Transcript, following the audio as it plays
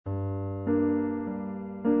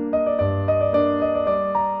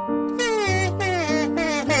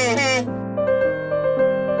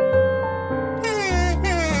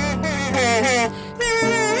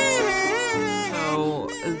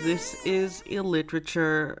this is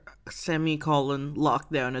Illiterature semicolon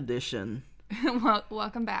lockdown edition. Well,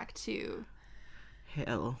 welcome back to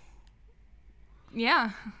Hell. Yeah,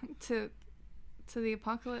 to the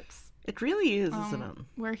apocalypse. It really is, isn't it?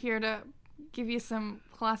 We're here to give you some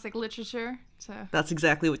classic literature to... That's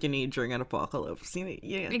exactly what you need during an apocalypse.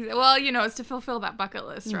 Yeah. Well, it's to fulfill that bucket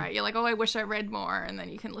list, right? You're like, oh, I wish I read more, and then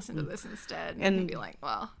you can listen to this instead. And you can be like,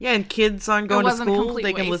 well... Yeah, and kids aren't going to school,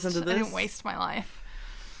 they can listen to this. I didn't waste my life.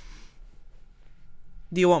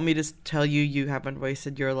 Do you want me to tell you haven't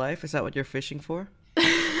wasted your life? Is that what you're fishing for?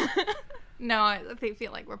 No, I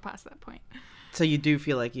feel like we're past that point. So you do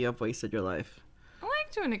feel like you have wasted your life?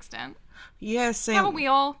 Like, to an extent. Yes, same. Haven't we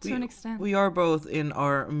all, to an extent? We are both in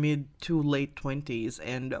our mid to late 20s,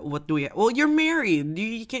 and what do we have? Well, you're married.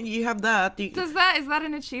 You have that. Is that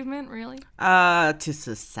an achievement, really? To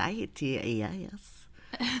society, yes.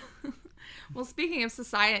 Well, speaking of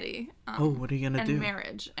society... what are you gonna do? And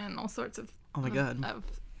marriage, and all sorts of... Oh my god.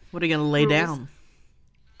 What are you gonna rules. lay down?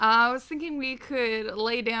 I was thinking we could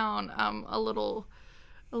lay down a little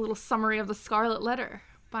summary of the Scarlet Letter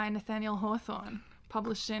by Nathaniel Hawthorne,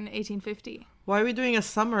 published in 1850. Why are we doing a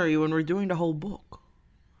summary when we're doing the whole book?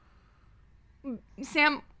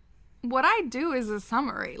 Sam, what I do is a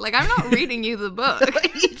summary. Like, I'm not reading you the book. Are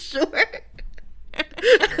you sure?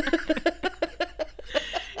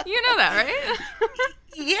 You know that, right?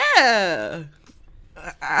 Yeah.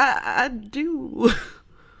 I do.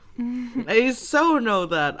 I so know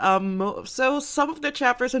that. So some of the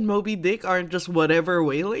chapters in Moby Dick aren't just whatever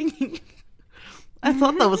whaling. I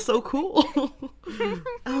thought that was so cool.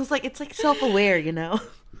 I was like, it's like self-aware,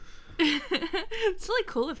 It's really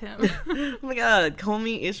cool of him. Oh my god, call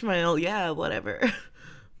me Ishmael. Yeah, whatever.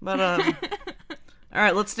 But all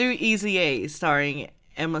right, let's do Easy A, starring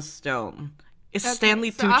Emma Stone. Is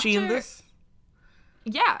Stanley Tucci in this?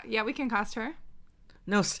 Yeah, we can cast her.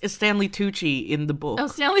 No, it's Stanley Tucci in the book. Oh,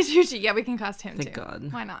 Stanley Tucci. Yeah, we can cast him too. Thank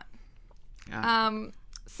God. Why not? Yeah.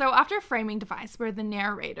 So after a framing device where the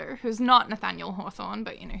narrator, who's not Nathaniel Hawthorne,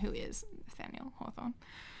 but who is Nathaniel Hawthorne,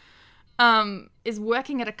 is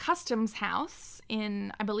working at a customs house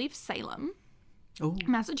in, I believe, Salem,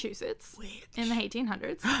 Massachusetts, in the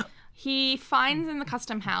 1800s. He finds in the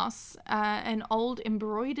custom house an old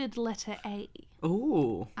embroidered letter A.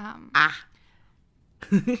 Oh.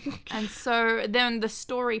 And so then the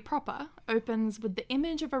story proper opens with the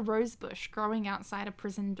image of a rose bush growing outside a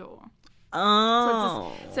prison door.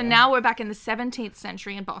 Oh. So now we're back in the 17th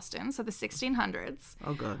century in Boston, so the 1600s.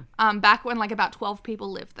 Oh, God. Back when about 12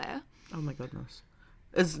 people lived there. Oh, my goodness.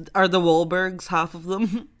 Are the Wahlbergs half of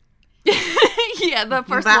them? Yeah, the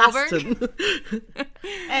first Wahlberg.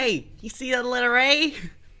 Hey, you see that letter A?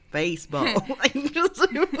 Baseball.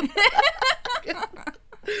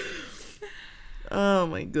 Oh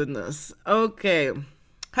my goodness. Okay.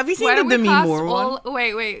 Have you seen the Demi Moore one?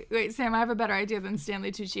 Wait, Sam, I have a better idea than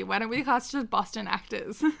Stanley Tucci. Why don't we cast just Boston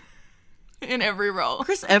actors in every role?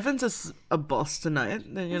 Chris Evans is a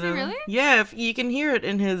Bostonite. Is he really? Yeah, if you can hear it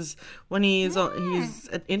in when he's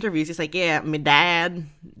at interviews. He's like, yeah, my dad.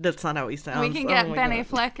 That's not how he sounds. We can get Ben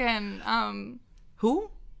Affleck and who?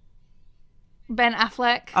 Ben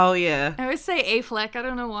Affleck. Oh, yeah. I always say Affleck. I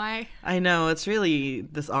don't know why. I know. It's really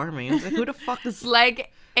disarming. It's like, who the fuck is...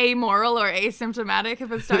 Like amoral or asymptomatic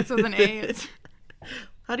if it starts with an A.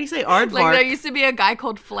 How do you say aardvark? Like there used to be a guy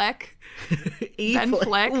called Fleck. Ben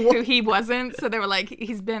Fleck, who he wasn't. So they were like,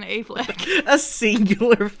 he's Ben Affleck. A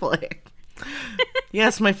singular Fleck.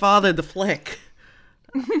 Yes, my father, the Fleck.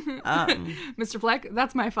 Mr. Fleck,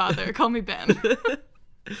 that's my father. Call me Ben.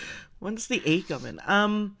 When does the A come in?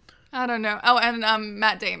 I don't know. Oh, and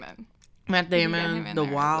Matt Damon. The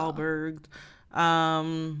Wahlberg.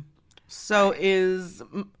 So is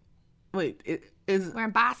we're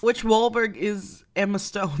in Boston. Which Wahlberg is Emma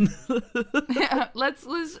Stone? let's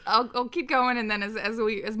I'll keep going, and then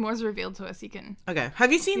as more is revealed to us, you can. Okay.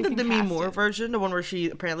 Have you seen the Demi Moore version, the one where she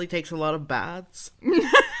apparently takes a lot of baths?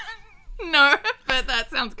 No, but that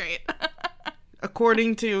sounds great.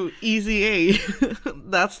 According to Easy A,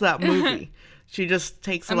 that's that movie. She just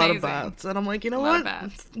takes a lot of baths, and I'm like, you know what?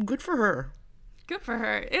 Good for her. Good for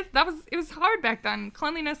her. It was hard back then.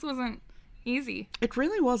 Cleanliness wasn't easy. It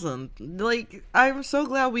really wasn't. Like, I'm so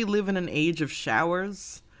glad we live in an age of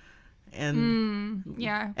showers, and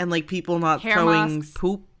and like people not hair throwing masks.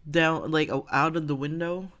 poop down out of the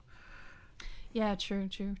window. Yeah, true.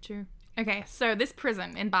 Okay, so this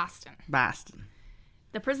prison in Boston.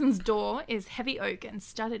 The prison's door is heavy oak and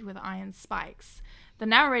studded with iron spikes. The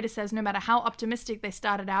narrator says no matter how optimistic they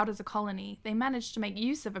started out as a colony, they managed to make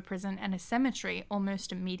use of a prison and a cemetery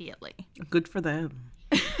almost immediately. Good for them.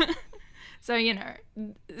 So, you know,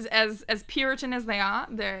 as Puritan as they are,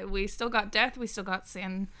 we still got death, we still got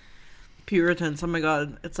sin. Puritans, oh my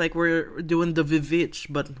god. It's like we're doing the Vivitch,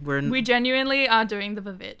 but we genuinely are doing the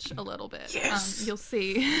Vivitch a little bit. Yes. You'll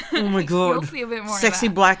see. Oh my god. You'll see a bit more Sexy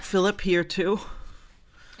of that. Black Phillip here too.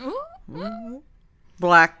 Ooh.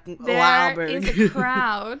 Black There Library. is a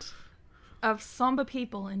crowd of somber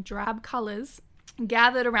people in drab colours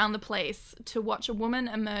gathered around the place to watch a woman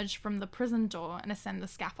emerge from the prison door and ascend the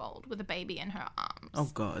scaffold with a baby in her arms. Oh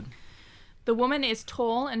god. The woman is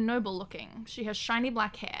tall and noble looking. She has shiny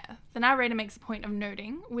black hair. The narrator makes a point of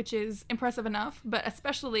noting, which is impressive enough, but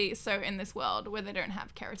especially so in this world where they don't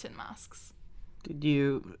have keratin masks. Did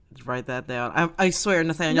you write that down? I swear,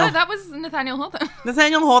 Nathaniel. No, that was Nathaniel Hawthorne.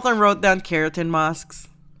 Nathaniel Hawthorne wrote down keratin masks.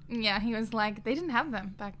 Yeah, he was like, they didn't have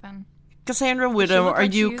them back then. Cassandra Widow, looked are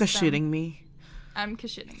like she you used them. shitting me? I'm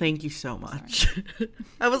kashitting. Thank you so much.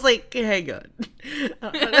 I was like, hang on.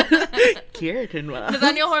 Keratin masks.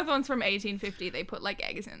 Nathaniel Hawthorne's from 1850. They put like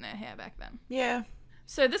eggs in their hair back then. Yeah.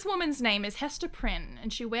 So this woman's name is Hester Prynne,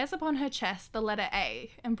 and she wears upon her chest the letter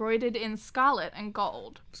A, embroidered in scarlet and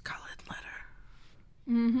gold. Scarlet letter.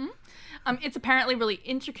 Mm-hmm. It's apparently really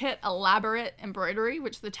intricate, elaborate embroidery,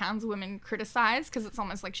 which the townswomen criticize because it's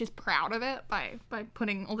almost like she's proud of it by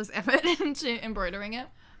putting all this effort into embroidering it.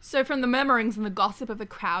 So from the murmurings and the gossip of the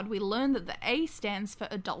crowd, we learn that the A stands for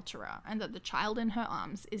adulterer and that the child in her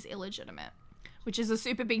arms is illegitimate, which is a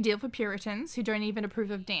super big deal for Puritans who don't even approve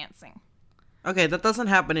of dancing. Okay, that doesn't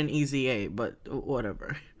happen in Easy A, but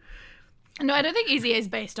whatever. No, I don't think Easy A is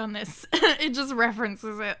based on this. It just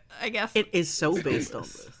references it, I guess. It is so based on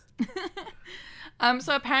this.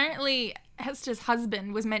 So apparently Hester's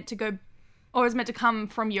husband was meant to go, or was meant to come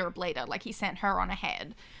from Europe later. Like he sent her on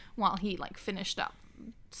ahead while he like finished up.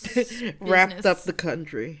 Wrapped up the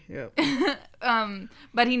country. Yeah.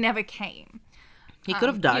 But he never came. He could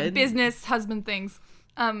have died. Business, husband things.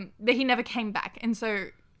 But he never came back. And so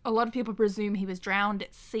a lot of people presume he was drowned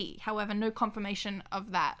at sea. However, no confirmation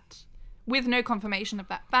of that. With no confirmation of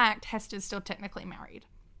that fact, Hester's still technically married.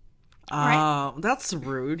 Oh, Right? that's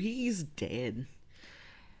rude. He's dead.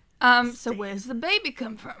 So where's the baby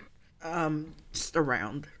come from? Just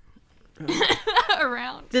around.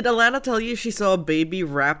 Around. Did Alana tell you she saw a baby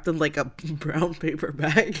wrapped in like a brown paper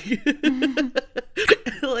bag?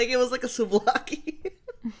 Like it was like a souvlaki.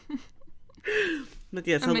 But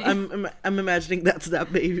yes, I'm imagining that's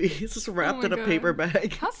that baby. It's just wrapped in a God. paper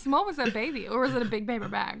bag. How small was that baby? Or was it a big paper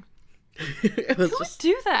bag? It was Who would just.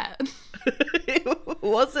 do that? It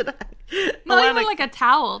wasn't. Not Alana, even like a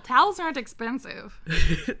towel. Towels aren't expensive.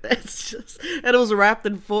 It's just, and it was wrapped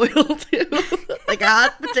in foil too, like a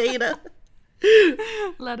hot potato.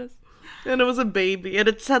 Lettuce. And it was a baby, and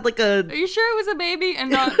it just had like a. Are you sure it was a baby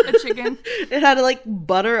and not a chicken? It had like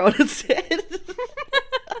butter on its head.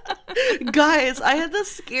 Guys, I had the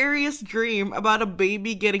scariest dream about a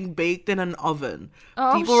baby getting baked in an oven.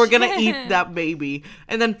 Oh, People were gonna shit. eat that baby,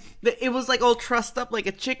 and then it was like all trussed up like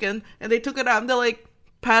a chicken, and they took it out and they're like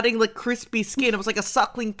patting like crispy skin. It was like a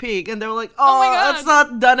suckling pig, and they were like, "Oh, my God. that's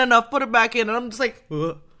not done enough. Put it back in." And I'm just like,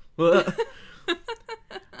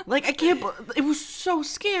 like I can't. It was so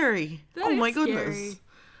scary. That Oh is my goodness. scary.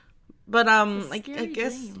 But like I scary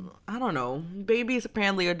guess dream. I don't know. Babies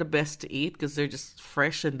apparently are the best to eat because they're just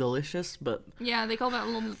fresh and delicious. But Yeah, they call that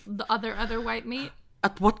the other white meat.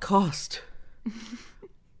 at what cost?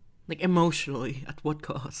 Like emotionally, at what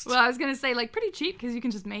cost? Well, I was gonna say like pretty cheap because you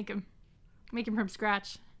can just make them from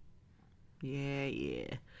scratch. Yeah.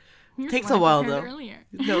 Here's Takes one a I while, prepared though. Earlier.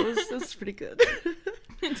 No, it's pretty good.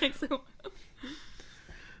 It takes a while.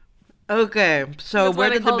 Okay, so That's why where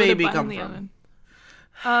they did the call it a baby bun in come the from?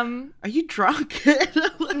 oven. Are you drunk?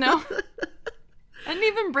 No. I didn't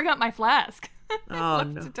even bring up my flask. Oh, Left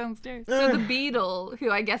no. it downstairs. So the beadle, who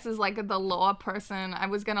I guess is like the law person, I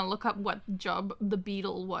was gonna look up what job the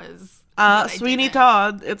beadle was. but I Sweeney didn't.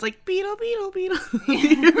 Todd. It's like beetle.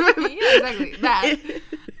 Yeah, exactly.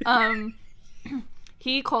 That.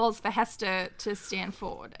 He calls for Hester to stand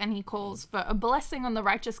forward, and he calls for a blessing on the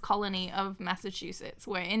righteous colony of Massachusetts,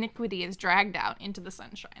 where iniquity is dragged out into the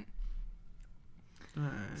sunshine.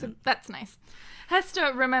 So that's nice.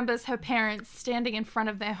 Hester remembers her parents standing in front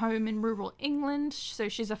of their home in rural England, so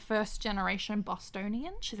she's a first-generation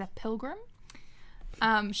Bostonian. She's a pilgrim.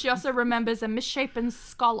 She also remembers a misshapen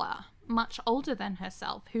scholar, much older than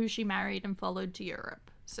herself, who she married and followed to Europe.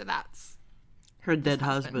 So that's Her dead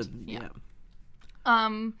husband, husband. yeah. Yeah.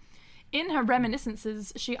 in her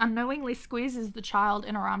reminiscences, she unknowingly squeezes the child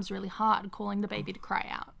in her arms really hard, calling the baby to cry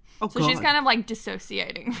out. Oh, So she's God. kind of like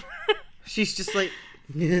dissociating. She's just like.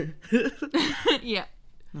 Yeah.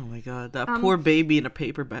 Oh my god, that poor baby in a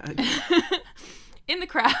paper bag. In the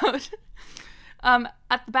crowd,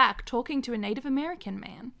 At the back, talking to a Native American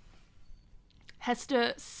man,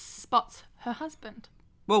 Hester spots her husband.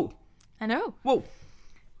 Whoa. I know. Whoa.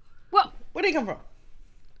 Well, Where did he come from?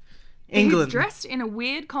 England. He's dressed in a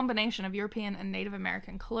weird combination of European and Native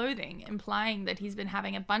American clothing, implying that he's been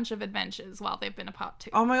having a bunch of adventures while they've been apart too.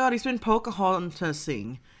 Oh my god, he's been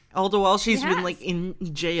Pocahontasing. All the while she's been, like, in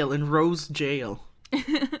jail, in Rose jail.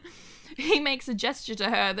 He makes a gesture to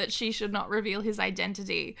her that she should not reveal his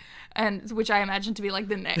identity, and which I imagine to be, like,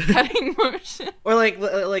 the neck-cutting motion. Or,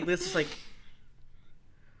 like this is, like...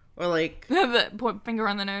 Or, like... the finger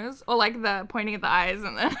on the nose, or, like, the pointing at the eyes,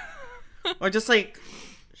 and then... Or just, like...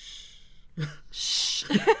 Shh.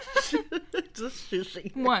 Just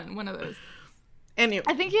shushing. One of those. Anyway.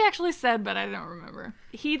 I think he actually said, but I don't remember.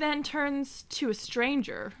 He then turns to a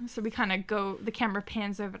stranger, so we kind of the camera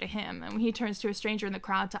pans over to him, and he turns to a stranger in the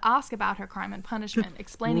crowd to ask about her crime and punishment,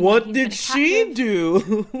 explaining what did she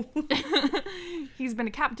do? He's been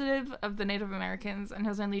a captive of the Native Americans and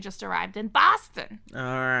has only just arrived in Boston.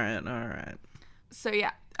 Alright. So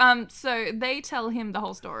yeah. So they tell him the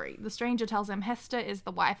whole story. The stranger tells him Hester is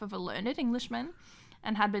the wife of a learned Englishman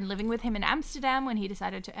and had been living with him in Amsterdam when he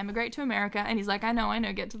decided to emigrate to America. And he's like, I know,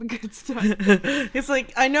 get to the good stuff. It's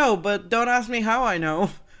like, I know, but don't ask me how I know.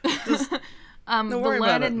 Just don't worry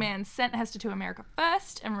about it. The learned man sent Hester to America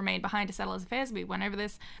first and remained behind to settle his affairs. We went over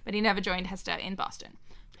this, but he never joined Hester in Boston.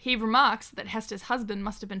 He remarks that Hester's husband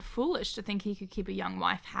must have been foolish to think he could keep a young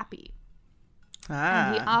wife happy.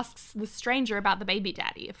 And he asks the stranger about the baby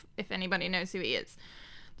daddy, if anybody knows who he is.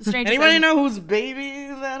 The stranger Anybody says, know whose baby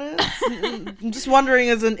that is? I'm just wondering,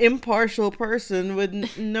 as an impartial person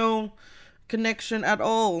with no connection at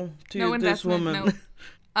all to this woman.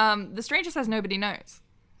 No. The stranger says nobody knows.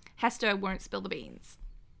 Hester won't spill the beans.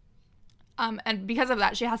 And because of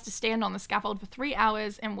that, she has to stand on the scaffold for 3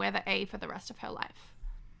 hours and wear the A for the rest of her life.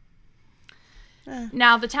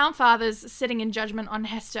 Now, the town fathers sitting in judgment on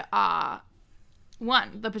Hester are...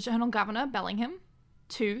 1, the paternal governor, Bellingham.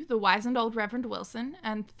 2, the wizened old Reverend Wilson.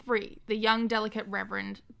 And 3, the young, delicate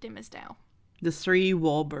Reverend Dimmersdale. The 3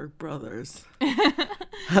 Wahlberg brothers.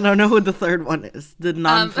 I don't know who the third one is. The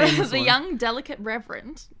non-famous The one. young, delicate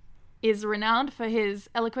Reverend is renowned for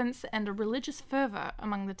his eloquence and a religious fervor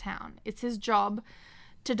among the town. It's his job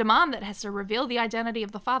to demand that Hester reveal the identity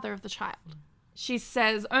of the father of the child. She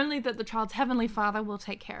says only that the child's heavenly father will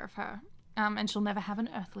take care of her, and she'll never have an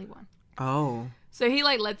earthly one. Oh. So he,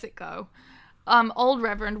 lets it go. Old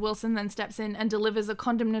Reverend Wilson then steps in and delivers a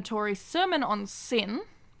condemnatory sermon on sin,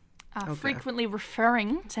 frequently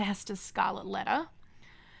referring to Hester's scarlet letter.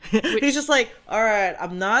 He's just like, all right,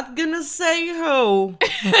 I'm not gonna say who,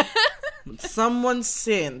 but someone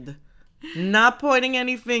sinned. Not pointing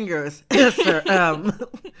any fingers. Yes, sir. Oh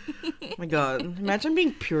my God. Imagine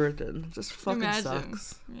being Puritan. It just fucking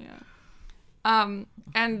sucks. Yeah.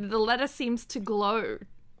 And the letter seems to glow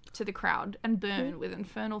to the crowd and burn with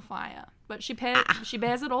infernal fire. But she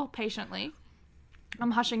bears it all patiently.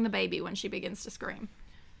 I'm hushing the baby when she begins to scream.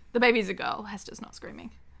 The baby's a girl. Hester's not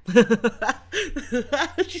screaming.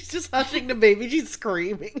 She's just hushing the baby. She's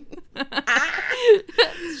screaming. Shut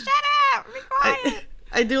up! Be quiet!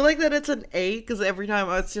 I do like that it's an A, because every time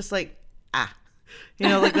it's just like, You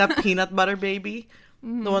know, like that peanut butter baby?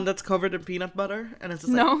 Mm-hmm. The one that's covered in peanut butter? And it's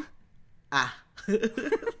just like,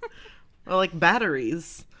 Or like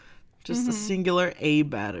batteries. Just a singular A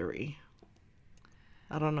battery.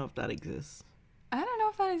 I don't know if that exists. I don't know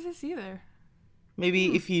if that exists either.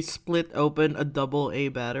 Maybe if you split open a double A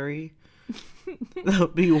battery, that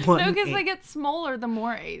would be one. No, because they get smaller the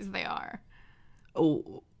more A's they are.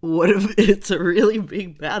 Oh, what if it's a really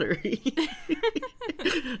big battery?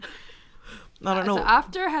 I don't know. So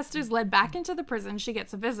after Hester's led back into the prison, she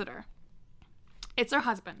gets a visitor. It's her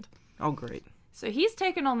husband. Oh, great. So he's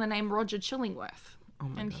taken on the name Roger Chillingworth.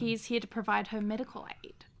 God. He's here to provide her medical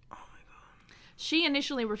aid. Oh my God. She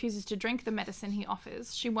initially refuses to drink the medicine he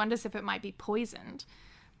offers. She wonders if it might be poisoned.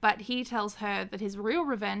 But he tells her that his real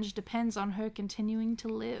revenge depends on her continuing to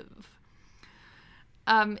live.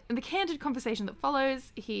 In the candid conversation that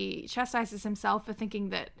follows, he chastises himself for thinking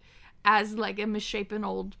that as like a misshapen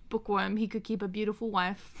old bookworm, he could keep a beautiful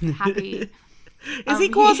wife happy. Is he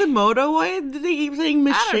Quasimodo? Why did they keep saying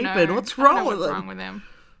misshapen? What's wrong with him?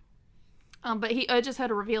 But he urges her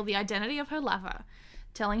to reveal the identity of her lover,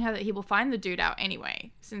 telling her that he will find the dude out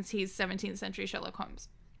anyway, since he's 17th century Sherlock Holmes.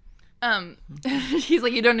 He's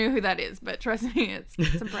like, you don't know who that is, but trust me, it's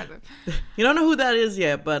impressive. You don't know who that is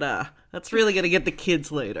yet, but that's really gonna get the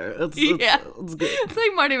kids later. It's good. It's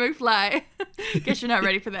like Marty McFly. Guess you're not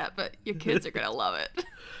ready for that, but your kids are gonna love it.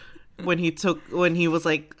 When he was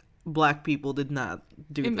like, black people did not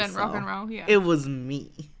do invent rock and roll. Yeah, it was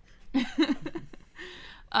me.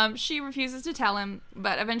 She refuses to tell him,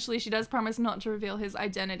 but eventually she does promise not to reveal his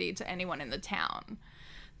identity to anyone in the town.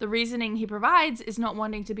 The reasoning he provides is not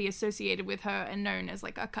wanting to be associated with her and known as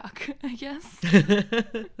like a cuck, I guess.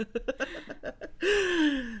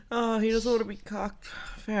 Oh, he doesn't want to be cocked.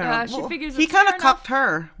 Fair enough. She figures he it's kind of fair enough. cocked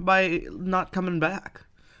her by not coming back.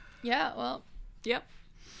 Yeah, well, yep.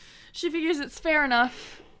 She figures it's fair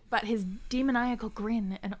enough, but his demoniacal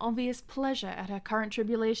grin and obvious pleasure at her current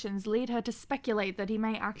tribulations lead her to speculate that he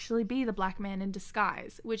may actually be the black man in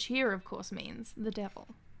disguise, which here, of course, means the devil.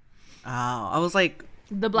 Oh, I was like,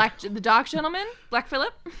 The dark gentleman, Black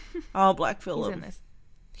Phillip. oh, Black He's Phillip. in this.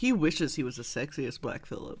 He wishes he was the sexiest Black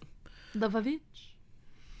Phillip. The Vavitch.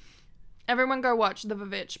 Everyone go watch The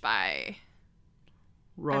Vavitch by...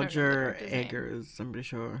 Roger director's name. Eggers, I'm pretty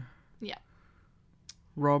sure. Yeah.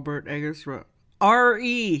 Robert Eggers.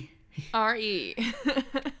 R.E. R.E.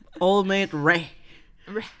 Old Mate Ray.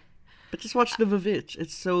 But just watch The Vavitch.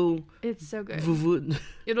 It's so... It's so good. Vavud.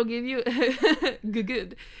 It'll give you...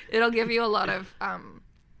 good. It'll give you a lot of...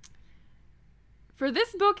 For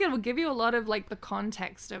this book, it will give you a lot of, like, the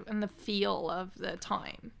context of and the feel of the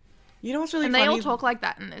time. You know what's really And funny? they all talk like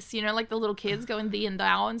that in this. You know, like the little kids going thee and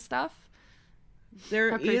thou and stuff.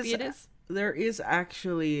 There How creepy it is. There is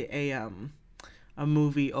actually a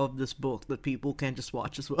movie of this book that people can just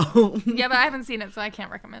watch as well. Yeah, but I haven't seen it, so I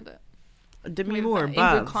can't recommend it. Demi With, Moore, in good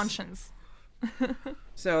Babs. conscience.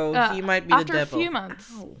 So he might be after the devil. a few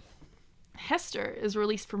months, Ow. Hester is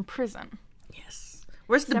released from prison. Yes.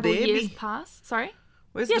 Where's the Several baby? years pass. Sorry?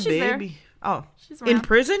 Where's Yeah, the she's there. baby? Oh, She's in around.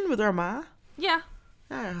 prison with her ma? Yeah.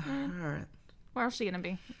 Ah, all right. Where else is she going to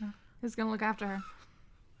be? Who's going to look after her?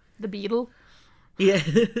 The beetle? Yeah.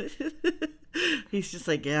 He's just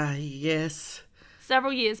like, yeah, yes.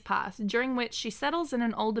 Several years pass, during which she settles in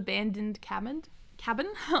an old abandoned cabin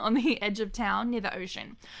on the edge of town near the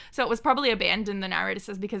ocean. So it was probably abandoned, the narrator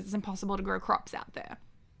says, because it's impossible to grow crops out there.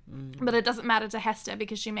 But it doesn't matter to Hester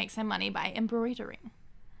because she makes her money by embroidering.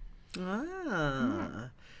 Ah.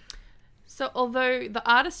 So although the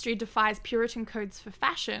artistry defies Puritan codes for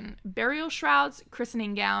fashion, burial shrouds,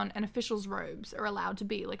 christening gown, and officials' robes are allowed to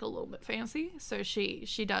be like a little bit fancy. So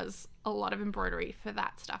she does a lot of embroidery for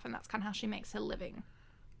that stuff, and that's kind of how she makes her living.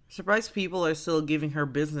 Surprised people are still giving her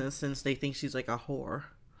business since they think she's like a whore.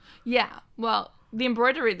 Yeah, well, the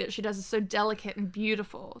embroidery that she does is so delicate and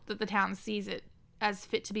beautiful that the town sees it as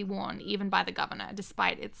fit to be worn even by the governor,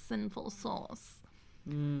 despite its sinful source.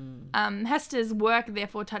 Hester's work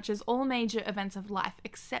therefore touches all major events of life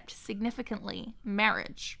except, significantly,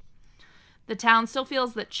 marriage. The town still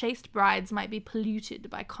feels that chaste brides might be polluted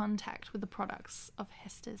by contact with the products of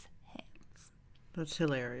Hester's hands. That's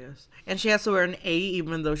hilarious. And she has to wear an A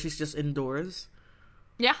even though she's just indoors.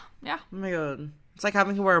 Yeah, yeah. Oh my god. It's like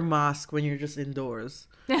having to wear a mask when you're just indoors.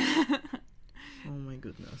 Oh my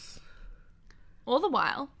goodness. All the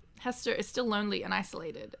while, Hester is still lonely and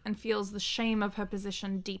isolated and feels the shame of her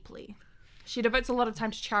position deeply. She devotes a lot of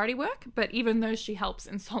time to charity work, but even those she helps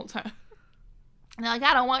insult her. And they're like,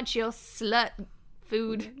 I don't want your slut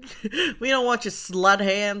food. We don't want your slut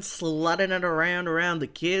hands slutting it around the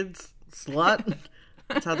kids. Slut.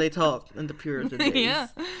 That's how they talk in the Puritan days. Yeah.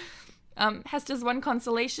 Hester's one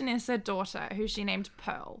consolation is her daughter, who she named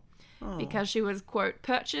Pearl, because she was, quote,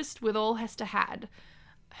 purchased with all Hester had,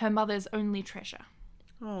 her mother's only treasure.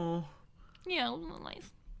 Oh. Yeah,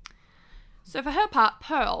 nice. So for her part,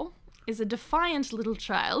 Pearl is a defiant little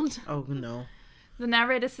child. Oh no. The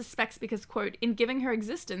narrator suspects because, quote, in giving her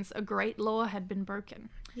existence, a great law had been broken.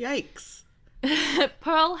 Yikes.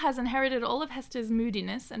 Pearl has inherited all of Hester's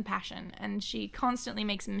moodiness and passion, and she constantly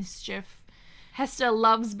makes mischief. Hester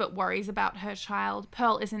loves but worries about her child.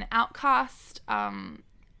 Pearl is an outcast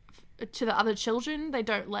to the other children. They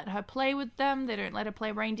don't let her play with them. They don't let her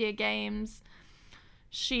play reindeer games.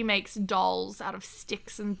 She makes dolls out of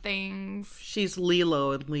sticks and things. She's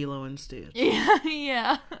Lilo and Lilo and Stitch. Yeah,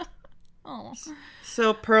 yeah. Oh.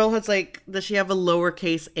 So Pearl has like, does she have a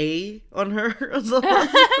lowercase a on her?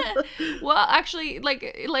 Well, actually,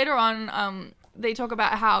 like later on, they talk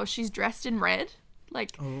about how she's dressed in red.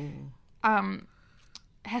 Like,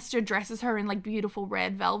 Hester dresses her in like beautiful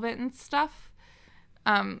red velvet and stuff.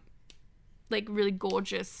 Like really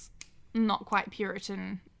gorgeous, not quite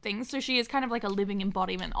Puritan things. So she is kind of like a living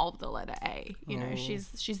embodiment of the letter A. You know, she's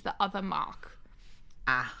the other mark.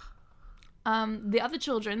 Ah. The other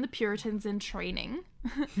children, the Puritans in training,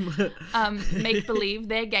 make believe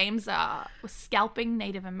their games are scalping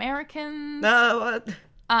Native Americans. What?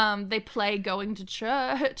 They play going to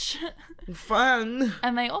church. Fun.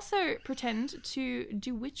 And they also pretend to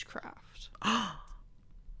do witchcraft.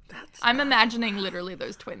 I'm imagining literally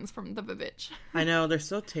those twins from The Bewitched. I know, they're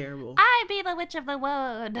so terrible. I be the witch of the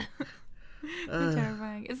wood. They're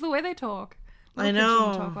terrifying. It's the way they talk. I Little kids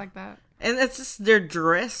know. shouldn't talk like that. And it's just, they're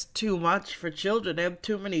dressed too much for children. They have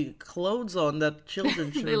too many clothes on that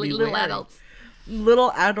children shouldn't They're like be little wearing. adults.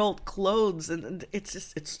 Little adult clothes, and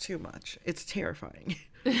it's too much. It's terrifying.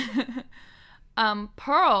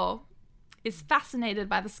 Pearl is fascinated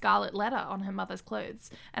by the scarlet letter on her mother's clothes,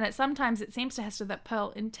 and sometimes it seems to Hester that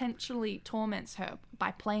Pearl intentionally torments her by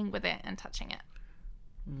playing with it and touching it.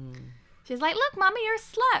 She's like, "Look, Mommy, you're a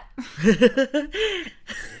slut."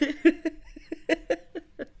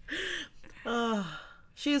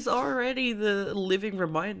 She's already the living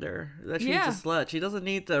reminder that she's Yeah. a slut. She doesn't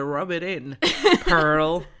need to rub it in.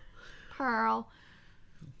 Pearl. Pearl.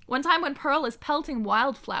 One time when Pearl is pelting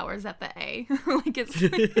wildflowers at the A, like it's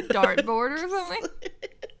like a dartboard or something,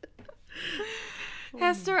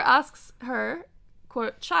 Hester asks her,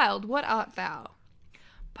 quote, "Child, what art thou?"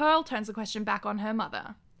 Pearl turns the question back on her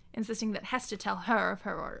mother, insisting that Hester tell her of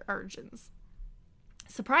her origins.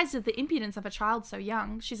 Surprised at the impudence of a child so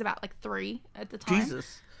young, she's about like 3 at the time.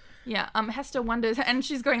 Jesus. Yeah, Hester wonders, and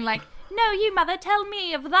she's going like, "No, you mother, tell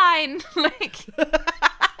me of thine." Like,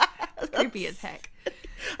 it's creepy as heck.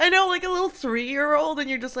 I know, like a little 3-year-old, and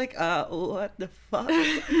you're just like, what the fuck?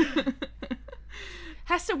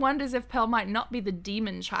 Hester wonders if Pearl might not be the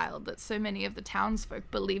demon child that so many of the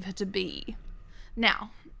townsfolk believe her to be.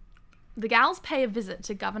 Now, the gals pay a visit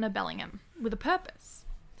to Governor Bellingham with a purpose.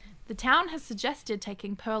 The town has suggested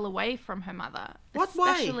taking Pearl away from her mother. What?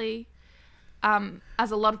 Why? Especially,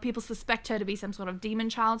 as a lot of people suspect her to be some sort of demon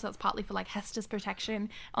child, so it's partly for, like, Hester's protection.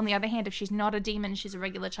 On the other hand, if she's not a demon, she's a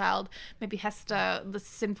regular child, maybe Hester, the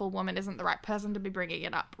sinful woman, isn't the right person to be bringing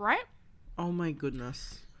it up, right? Oh my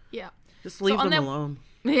goodness. Yeah. Just leave on them their- alone.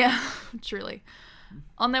 Yeah, truly.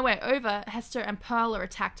 On their way over, Hester and Pearl are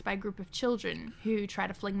attacked by a group of children who try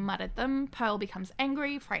to fling mud at them. Pearl becomes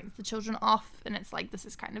angry, frightens the children off, and it's like this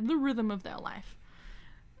is kind of the rhythm of their life.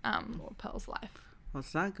 Or Pearl's life,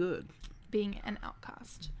 That's not good. being an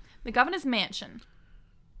outcast. The governor's mansion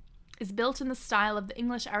is built in the style of the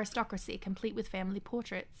English aristocracy, complete with family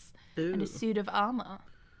portraits and Ooh. a suit of armor,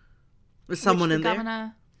 Is someone which in the there?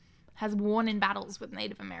 governor has worn in battles with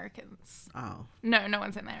Native Americans. Oh. No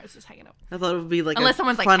one's in there. It's just hanging up. I thought it would be like Unless a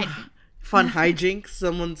someone's like, fun, I- fun hijinks.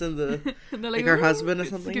 Someone's in the And they're like her "Ooh, husband or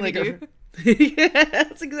it's something. Like Scooby-Doo." yeah,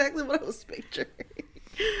 that's exactly what I was picturing.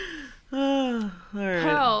 All right.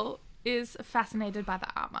 Pearl is fascinated by the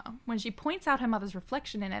armor. When she points out her mother's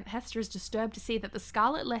reflection in it, Hester is disturbed to see that the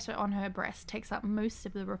scarlet letter on her breast takes up most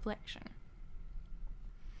of the reflection.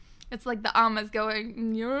 It's like the armor's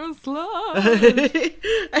going, "You're a slut."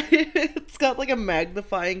 It's got like a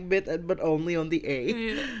magnifying bit, but only on the A.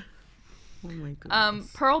 Yeah. Oh my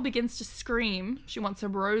goodness. Pearl begins to scream. She wants a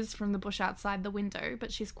rose from the bush outside the window,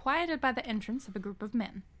 but she's quieted by the entrance of a group of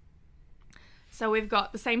men. So we've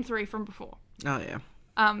got the same 3 from before. Oh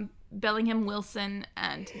yeah. Bellingham, Wilson,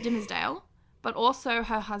 and Dimmersdale, but also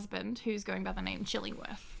her husband, who's going by the name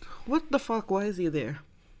Chillingworth. What the fuck? Why is he there?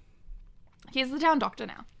 He's the town doctor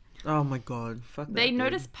now. Oh my god. Fuck that They dude.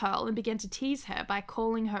 notice Pearl and begin to tease her by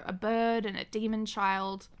calling her a bird and a demon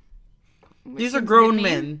child. These are seems a bit grown mean.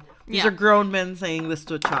 men. These Yeah. are grown men saying this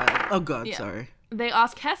to a child. Oh god, Yeah. sorry. They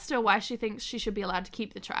ask Hester why she thinks she should be allowed to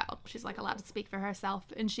keep the child. She's like allowed to speak for herself,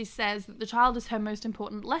 and she says that the child is her most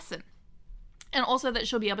important lesson. And also that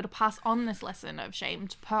she'll be able to pass on this lesson of shame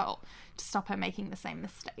to Pearl to stop her making the same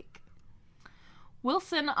mistake.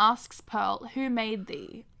 Wilson asks Pearl who made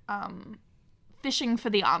the fishing for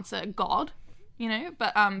the answer, God, you know,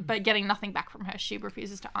 but getting nothing back from her. She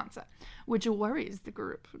refuses to answer, which worries the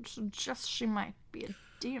group. It's just she might be a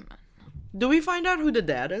demon. Do we find out who the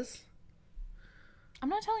dad is? I'm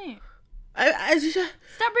not telling you. I just,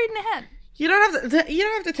 Stop reading ahead. you don't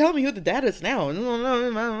have to tell me who the dad is now.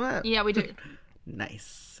 Yeah, we do.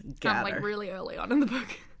 Nice. Got Like her. really early on in the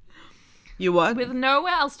book. You what? With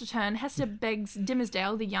nowhere else to turn, Hester begs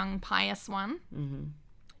Dimmersdale, the young pious one,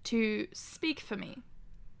 to speak for me.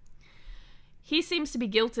 He seems to be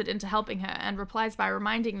guilted into helping her and replies by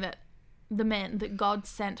reminding the men that God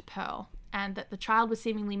sent Pearl and that the child was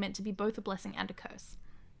seemingly meant to be both a blessing and a curse.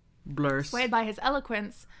 Blurs. Swayed by his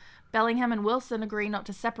eloquence, Bellingham and Wilson agree not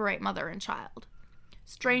to separate mother and child.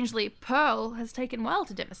 Strangely, Pearl has taken well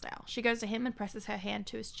to Dimmersdale. She goes to him and presses her hand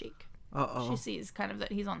to his cheek. Uh-oh. She sees kind of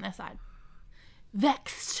that he's on their side.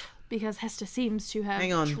 Vexed, because Hester seems to have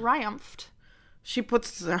Hang on. triumphed. She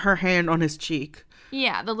puts her hand on his cheek.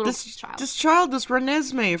 Yeah, the little This child. This child is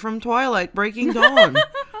Renesmee from Twilight Breaking Dawn.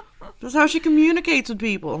 That's how she communicates with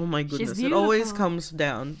people. Oh my goodness. It always beautiful. comes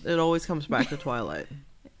down. It always comes back to Twilight.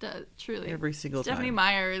 does, truly. Every single Stephenie time.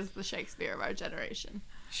 Meyer is the Shakespeare of our generation.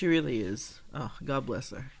 She really is. Oh, God bless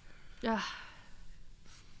her. Yeah.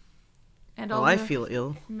 And Well, all I her feel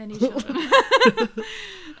ill. many children.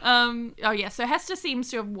 So Hester seems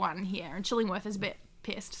to have won here, and Chillingworth is a bit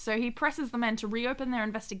pissed. So he presses the men to reopen their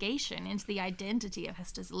investigation into the identity of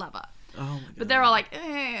Hester's lover. Oh my God. But they're all like,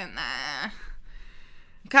 nah.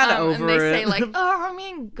 Kind of over and they it. say like, oh, I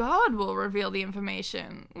mean, God will reveal the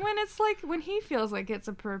information when it's like when he feels like it's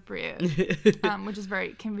appropriate, which is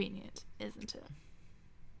very convenient, isn't it?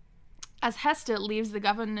 As Hester leaves the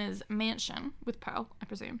governor's mansion with Pearl, I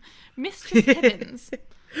presume, Mistress Hibbins.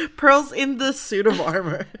 Pearl's in the suit of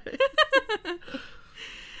armor.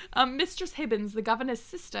 Mistress Hibbins, the governor's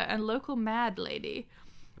sister and local mad lady,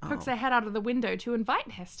 pokes her head out of the window to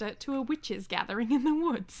invite Hester to a witches' gathering in the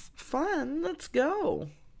woods. Fun, let's go.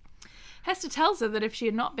 Hester tells her that if she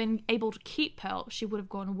had not been able to keep Pearl, she would have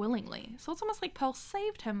gone willingly. So it's almost like Pearl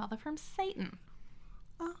saved her mother from Satan.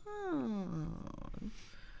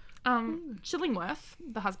 Chillingworth,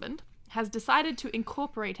 the husband, has decided to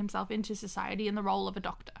incorporate himself into society in the role of a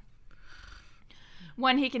doctor.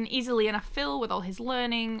 One he can easily enough fill with all his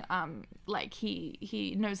learning.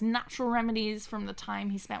 He knows natural remedies from the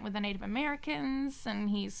time he spent with the Native Americans,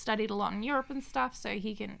 and he's studied a lot in Europe and stuff, so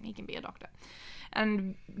he can be a doctor.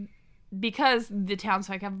 And because the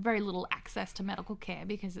townsfolk have very little access to medical care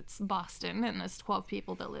because it's Boston and there's 12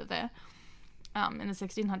 people that live there in the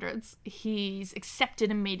 1600s, he's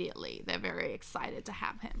accepted immediately. They're very excited to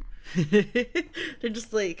have him. They're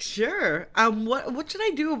just like, sure. What should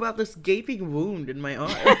I do about this gaping wound in my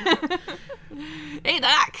arm? Hey,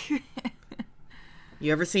 Doc!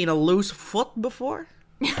 You ever seen a loose foot before?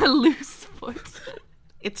 A loose foot.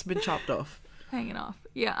 It's been chopped off. Hanging off.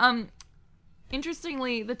 Yeah,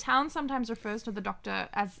 interestingly, the town sometimes refers to the doctor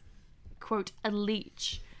as, quote, a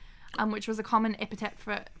leech, which was a common epithet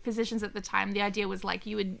for physicians at the time. The idea was like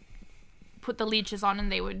you would put the leeches on and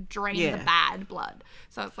they would drain the bad blood.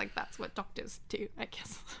 So it's like that's what doctors do, I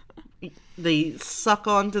guess. They suck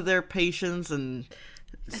onto their patients and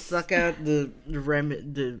suck out the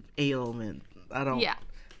ailment. I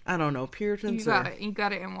don't know. Puritans You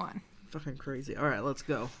got it in one. fucking crazy. All right, let's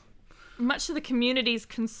go. Much to the community's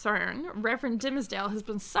concern, Reverend Dimmersdale has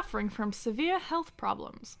been suffering from severe health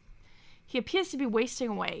problems. He appears to be wasting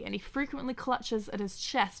away, and he frequently clutches at his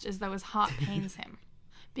chest as though his heart pains him.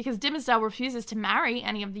 Because Dimmersdale refuses to marry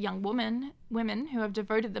any of the young women who have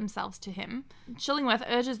devoted themselves to him, Chillingworth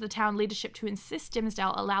urges the town leadership to insist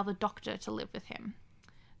Dimmersdale allow the doctor to live with him,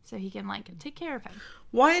 so he can, take care of him.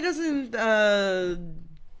 Why doesn't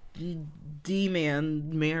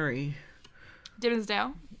D-Man marry?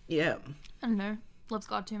 Dimmersdale? Yeah. I don't know. Loves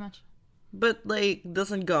God too much. But,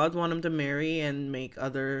 doesn't God want him to marry and make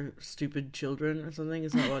other stupid children or something?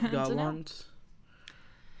 Is that what God wants?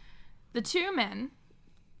 The two men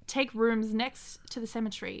take rooms next to the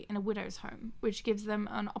cemetery in a widow's home, which gives them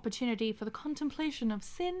an opportunity for the contemplation of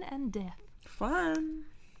sin and death. Fun.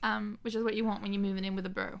 Which is what you want when you're moving in with a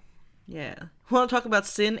bro. Yeah. Want to talk about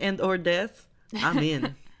sin and or death? I'm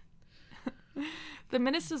in. The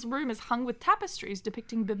minister's room is hung with tapestries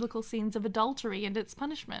depicting biblical scenes of adultery and its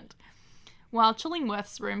punishment, while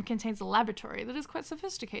Chillingworth's room contains a laboratory that is quite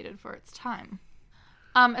sophisticated for its time.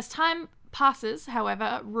 As time passes,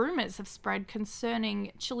 however, rumours have spread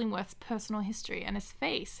concerning Chillingworth's personal history, and his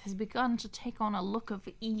face has begun to take on a look of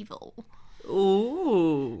evil.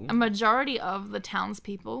 Ooh. A majority of the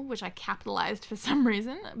townspeople, which I capitalized for some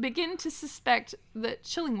reason, begin to suspect that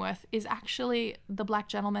Chillingworth is actually the black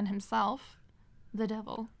gentleman himself, the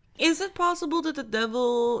devil. Is it possible that the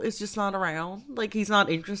devil is just not around? Like, he's not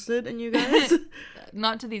interested in you guys?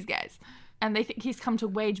 Not to these guys. And they think he's come to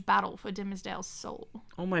wage battle for Dimmersdale's soul.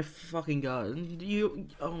 Oh my fucking god.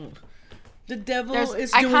 The devil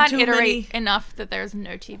is I doing can't too iterate many... enough that there's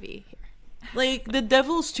no TV here. The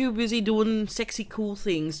devil's too busy doing sexy cool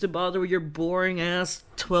things to bother your boring ass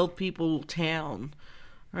 12 people town.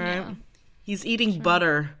 Right? Yeah. He's eating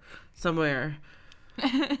butter somewhere.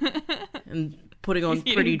 And putting on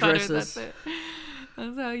pretty butter, dresses. That's it.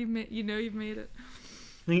 That's how you've made it.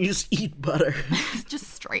 And you just eat butter.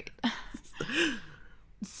 Just straight.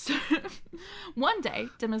 So, one day,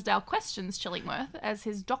 Dimmersdale questions Chillingworth as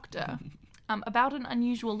his doctor about an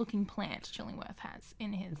unusual looking plant Chillingworth has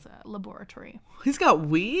in his laboratory. He's got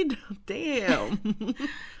weed? Damn.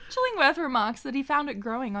 Chillingworth remarks that he found it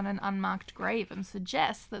growing on an unmarked grave and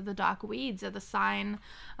suggests that the dark weeds are the sign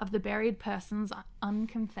of the buried person's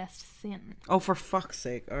unconfessed sin. Oh, for fuck's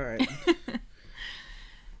sake. All right.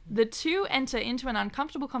 The two enter into an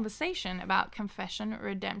uncomfortable conversation about confession,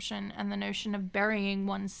 redemption, and the notion of burying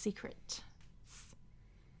one's secret.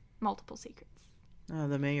 Multiple secrets. Oh,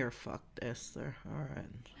 the mayor fucked Esther. All right.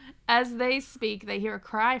 As they speak, they hear a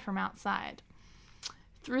cry from outside.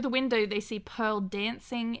 Through the window, they see Pearl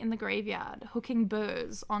dancing in the graveyard, hooking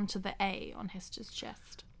burrs onto the A on Hester's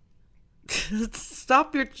chest.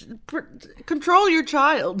 Stop your... Control your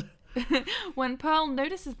child. When Pearl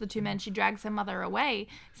notices the two men, she drags her mother away,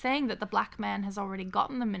 saying that the black man has already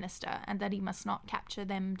gotten the minister and that he must not capture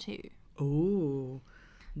them too. Ooh.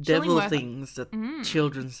 Devil Chillingworth- things that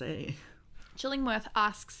children say. Chillingworth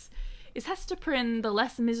asks, is Hester Prynne the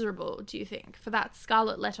less miserable, do you think, for that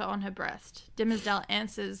scarlet letter on her breast? Dimmesdale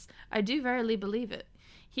answers, I do verily believe it.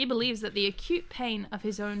 He believes that the acute pain of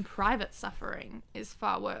his own private suffering is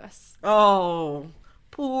far worse. Oh,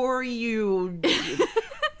 poor you.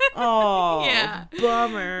 Oh, Yeah.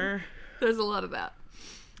 bummer. There's a lot of that.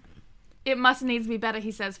 It must needs be better,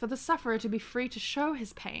 he says, for the sufferer to be free to show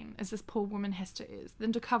his pain, as this poor woman Hester is,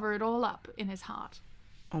 than to cover it all up in his heart.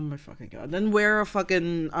 Oh my fucking god. Then wear a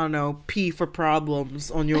fucking, I don't know, P for problems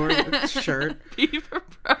on your shirt. P for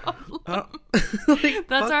problem. Oh. Like,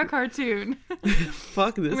 That's our cartoon.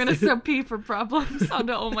 Fuck this. I'm gonna sew P for problems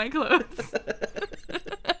onto all my clothes.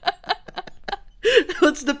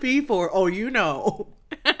 What's the P for? Oh, you know.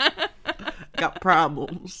 Got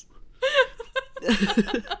problems.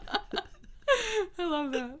 I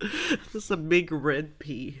love that. Just a big red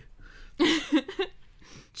P.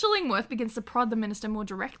 Chillingworth begins to prod the minister more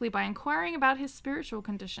directly by inquiring about his spiritual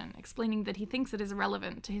condition, explaining that he thinks it is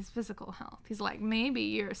irrelevant to his physical health. He's like, maybe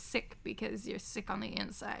you're sick because you're sick on the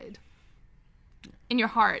inside. In your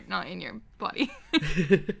heart, not in your body.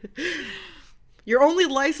 You're only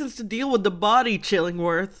licensed to deal with the body,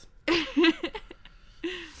 Chillingworth.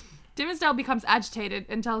 Dimmesdale becomes agitated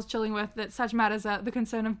and tells Chillingworth that such matters are the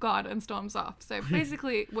concern of God and storms off. So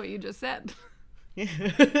basically what you just said.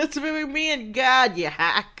 It's between me and God, you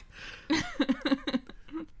hack.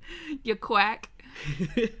 You quack.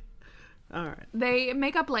 Alright. They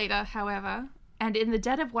make up later, however, and in the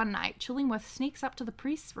dead of one night, Chillingworth sneaks up to the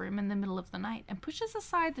priest's room in the middle of the night and pushes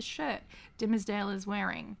aside the shirt Dimmesdale is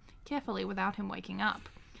wearing, carefully without him waking up.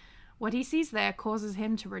 What he sees there causes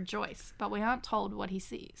him to rejoice, but we aren't told what he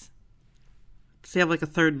sees. Does he have like a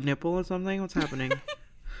third nipple or something? What's happening?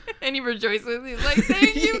 And he rejoices. He's like,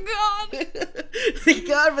 thank you, God! Thank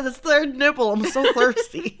God for this third nipple. I'm so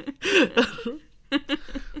thirsty.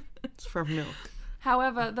 It's for milk.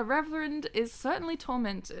 However, the Reverend is certainly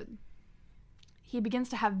tormented. He begins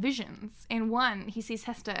to have visions. In one, he sees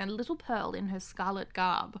Hester and little Pearl in her scarlet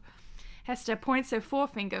garb. Hester points her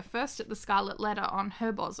forefinger first at the scarlet letter on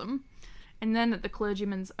her bosom, and then at the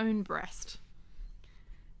clergyman's own breast.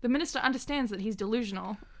 The minister understands that he's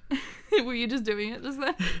delusional. Were you just doing it just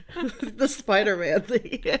then? The Spider-Man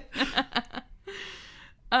thing.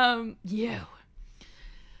 You.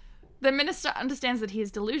 The minister understands that he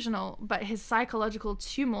is delusional, but his psychological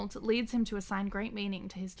tumult leads him to assign great meaning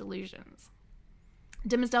to his delusions.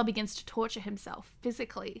 Dimmesdale begins to torture himself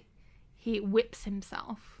physically. He whips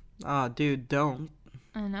himself. Oh, dude, don't.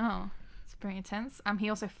 I know. It's pretty intense. He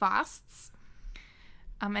also fasts.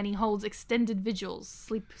 And he holds extended vigils,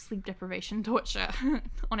 sleep deprivation, torture,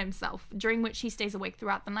 on himself, during which he stays awake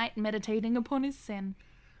throughout the night, meditating upon his sin.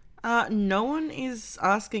 No one is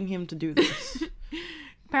asking him to do this.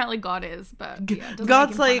 Apparently God is, but yeah, doesn't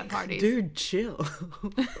God's make him fun at like, parties. dude, chill.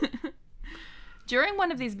 During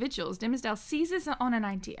one of these vigils, Dimmesdale seizes on an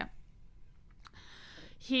idea.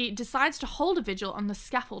 He decides to hold a vigil on the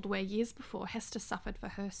scaffold where years before Hester suffered for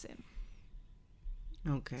her sin.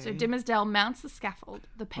 Okay. So Dimmesdale mounts the scaffold.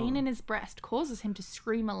 The pain in his breast causes him to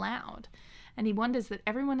scream aloud, and he wonders that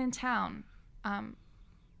everyone in town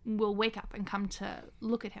will wake up and come to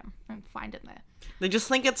look at him and find it there. They just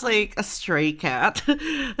think it's like a stray cat.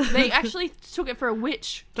 They actually took it for a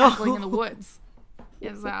witch cackling in the woods.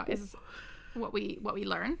 Is what we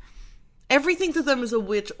learn. Everything to them is a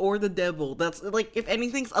witch or the devil. That's like, if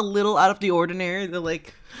anything's a little out of the ordinary, they're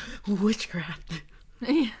like, witchcraft.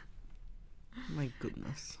 My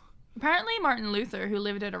goodness. Apparently Martin Luther, who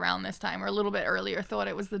lived at around this time or a little bit earlier, thought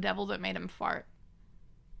it was the devil that made him fart.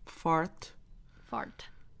 Fart.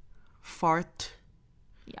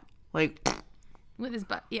 Yeah. Like, With his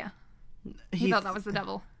butt, yeah. He thought that was the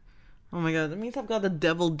devil. Oh my god, that means I've got the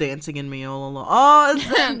devil dancing in me all along.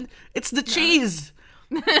 Oh, it's the cheese.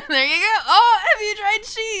 There you go. Oh, have you tried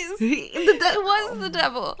cheese? It was the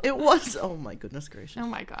devil. It was. Oh my goodness gracious. Oh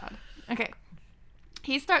my god. Okay.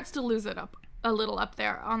 He starts to lose it a little up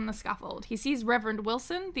there on the scaffold. He sees Reverend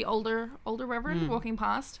Wilson, the older Reverend, walking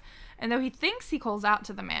past, and though he thinks he calls out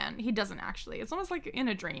to the man, he doesn't actually. It's almost like in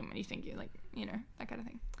a dream, and you think you that kind of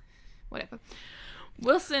thing. Whatever.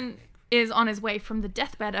 Wilson is on his way from the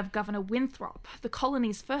deathbed of Governor Winthrop, the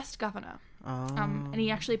colony's first governor. And he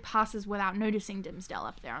actually passes without noticing Dimmesdale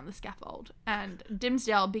up there on the scaffold. And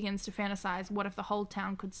Dimmesdale begins to fantasize, what if the whole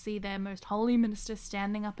town could see their most holy minister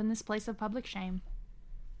standing up in this place of public shame?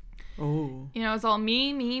 Oh. You know, it's all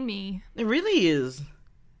me, me, me. It really is.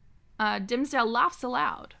 Dimmesdale laughs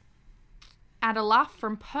aloud. And a laugh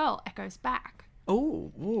from Pearl echoes back.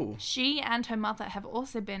 Oh. Ooh. She and her mother have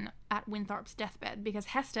also been at Winthrop's deathbed because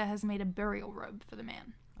Hester has made a burial robe for the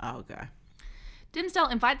man. Oh, okay.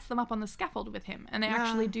 Dimmesdale invites them up on the scaffold with him, and they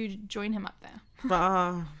actually do join him up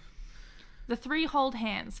there. The three hold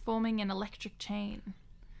hands, forming an electric chain.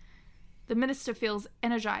 The minister feels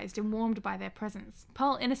energized and warmed by their presence.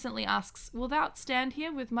 Pearl innocently asks, will thou stand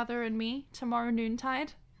here with mother and me tomorrow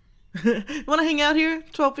noontide? Want to hang out here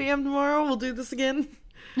 12 p.m. tomorrow? We'll do this again.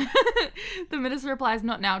 The minister replies,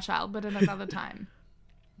 not now, child, but at another time.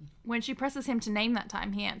 When she presses him to name that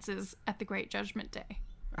time, he answers, at the great judgment day.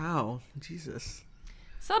 Oh, Jesus.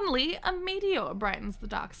 Suddenly, a meteor brightens the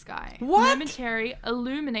dark sky, What? momentarily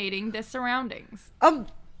illuminating their surroundings.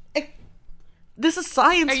 This is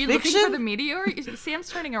science Are you fiction? looking for the meteor? Sam's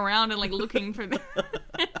turning around and like looking for the.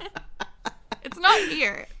 It's not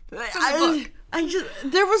here. It's in the book. I just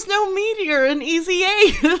there was no meteor in Easy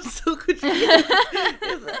A. I'm so confused.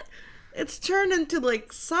 It's turned into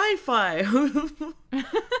like sci-fi.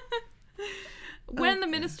 When the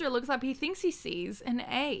minister looks up, he thinks he sees an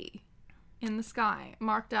A in the sky,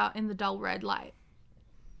 marked out in the dull red light.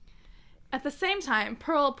 At the same time,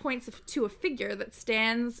 Pearl points to a figure that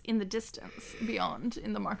stands in the distance beyond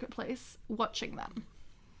in the marketplace, watching them.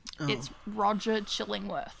 Oh. It's Roger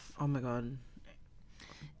Chillingworth. Oh my god.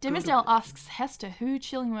 Dimmesdale asks Hester who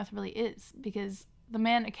Chillingworth really is, because the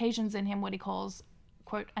man occasions in him what he calls,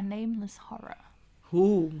 quote, a nameless horror.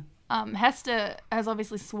 Who? Hester has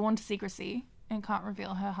obviously sworn to secrecy and can't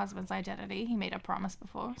reveal her husband's identity. He made a promise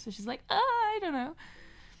before, so she's like, I don't know.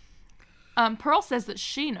 Pearl says that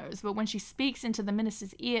she knows, but when she speaks into the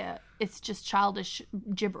minister's ear, it's just childish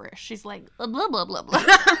gibberish. She's like, blah, blah, blah, blah.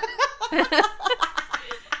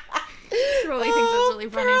 She really thinks that's really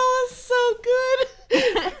funny. Pearl is so good.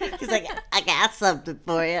 She's like, I got something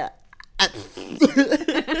for you.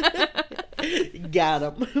 Got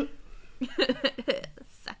him.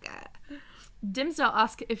 Sucker. Dimmesdale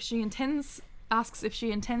asks if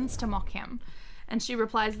she intends to mock him, and she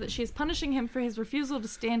replies that she is punishing him for his refusal to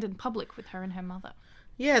stand in public with her and her mother.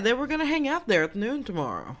 Yeah, they were gonna hang out there at noon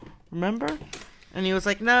tomorrow. Remember? And he was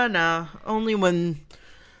like, no, only when,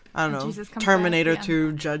 I don't know, Terminator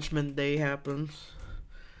 2 Judgment Day happens.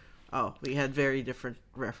 Oh, we had very different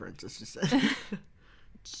references to say.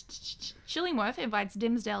 Chillingworth invites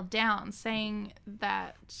Dimmesdale down, saying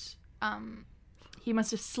that he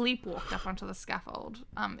must have sleepwalked up onto the scaffold,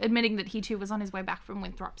 admitting that he too was on his way back from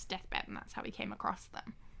Winthrop's deathbed, and that's how he came across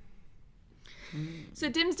them. So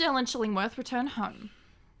Dimmesdale and Chillingworth return home.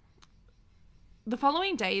 The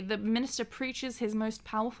following day, the minister preaches his most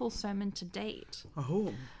powerful sermon to date.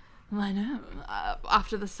 Oh. I know.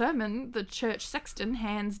 After the sermon, the church sexton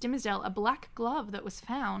hands Dimmesdale a black glove that was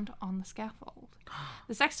found on the scaffold.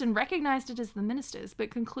 The sexton recognized it as the minister's,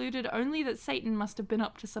 but concluded only that Satan must have been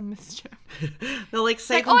up to some mischief. They're like,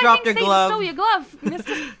 Satan dropped your glove. Stole your glove,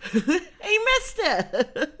 mister. He missed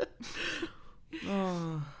it.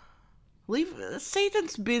 Oh.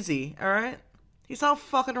 Satan's busy, alright? He's not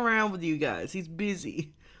fucking around with you guys. He's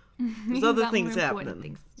busy. There's other things happening.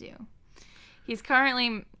 Things to do. He's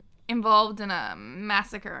currently involved in a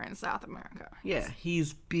massacre in South America. Yeah,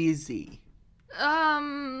 he's busy.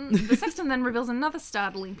 The sexton then reveals another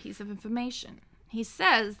startling piece of information. He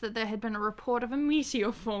says that there had been a report of a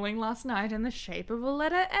meteor falling last night in the shape of a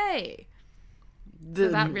letter A. So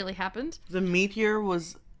that really happened. The meteor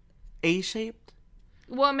was A-shaped?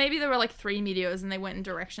 Well, maybe there were like 3 meteors and they went in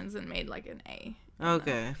directions and made like an A.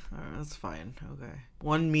 Okay, alright, that's fine. Okay.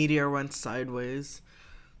 One meteor went sideways.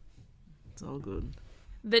 It's all good.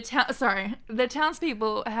 The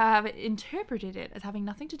townspeople have interpreted it as having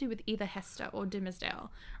nothing to do with either Hester or Dimmesdale.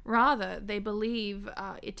 Rather, they believe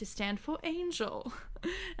it to stand for angel,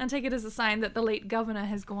 and take it as a sign that the late governor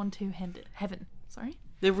has gone to heaven. Sorry?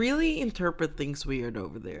 They really interpret things weird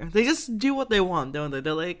over there. They just do what they want, don't they?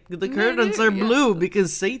 They're like, the curtains are blue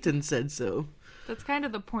because Satan said so. That's kind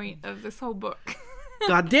of the point of this whole book.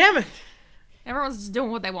 God damn it! Everyone's just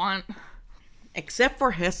doing what they want. Except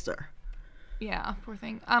for Hester. Yeah, poor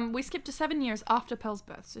thing. We skipped to 7 years after Pearl's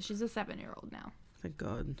birth, so she's a 7-year-old now. Thank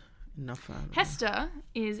God. Enough out of Hester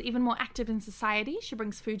is even more active in society. She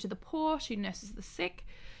brings food to the poor. She nurses the sick.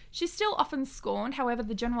 She's still often scorned. However,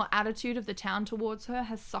 the general attitude of the town towards her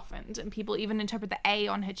has softened, and people even interpret the A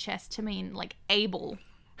on her chest to mean, like, able.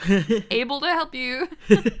 able to help you,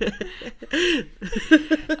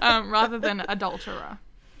 rather than adulterer.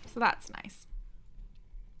 So that's nice.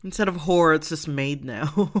 Instead of whore, it's just maid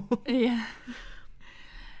now. Yeah.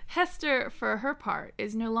 Hester, for her part,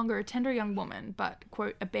 is no longer a tender young woman, but,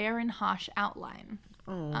 quote, a barren, harsh outline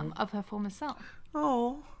of her former self.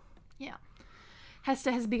 Oh. Yeah.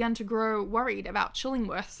 Hester has begun to grow worried about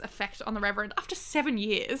Chillingworth's effect on the Reverend after 7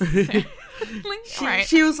 years. So, like, right.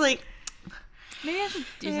 She was like, Maybe I should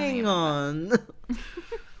do hang something.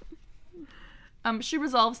 on. She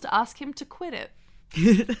resolves to ask him to quit it.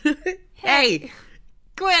 Hey,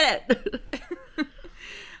 quit it.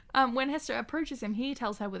 When Hester approaches him, he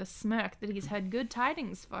tells her with a smirk that he's heard good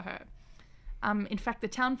tidings for her. In fact, the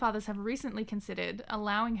town fathers have recently considered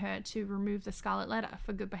allowing her to remove the Scarlet Letter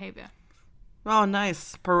for good behavior. Oh,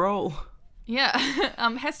 nice. Parole. Yeah.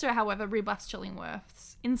 Hester, however, rebuffs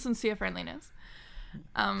Chillingworth's insincere friendliness.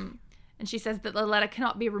 And she says that the letter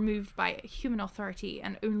cannot be removed by human authority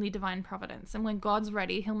and only divine providence. And when God's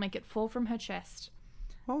ready, he'll make it fall from her chest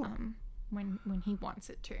when he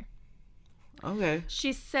wants it to. Okay.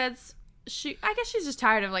 She says I guess she's just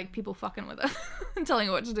tired of like people fucking with her and telling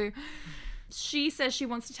her what to do. She says she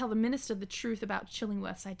wants to tell the minister the truth about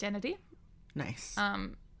Chillingworth's identity. Nice.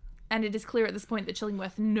 And it is clear at this point that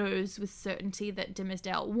Chillingworth knows with certainty that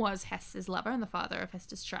Dimmersdale was Hester's lover and the father of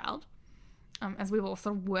Hester's child, as we've all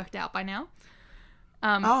sort of worked out by now.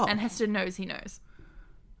 And Hester knows he knows.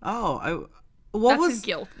 Oh, That's his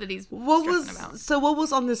guilt that he's stressing about. So what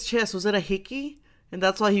was on this chest? Was it a hickey? And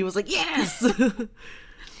that's why he was like, yes! The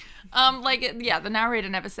narrator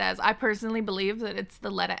never says. I personally believe that it's the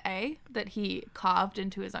letter A that he carved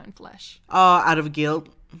into his own flesh. Out of guilt?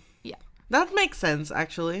 Yeah. That makes sense,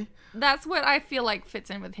 actually. That's what I feel like fits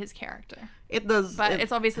in with his character. It does. But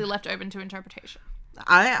it's obviously left open to interpretation.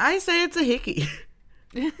 I say it's a hickey.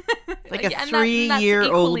 Like a that's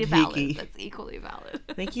 3-year-old equally hickey. valid. That's equally valid.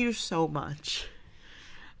 Thank you so much.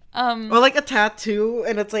 Or like a tattoo,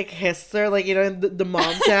 and it's like Hester, like, you know, the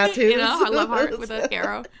mom tattoos. You know, I love heart with a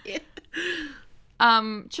arrow. Yeah.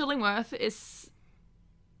 Chillingworth is...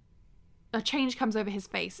 A change comes over his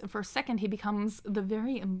face, and for a second he becomes the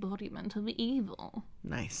very embodiment of evil.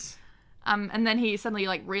 Nice. And then he suddenly,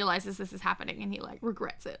 like, realizes this is happening, and he, like,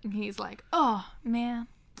 regrets it. And he's like, oh, man.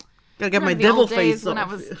 Gotta get my devil face when off.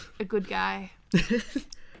 I was a good guy.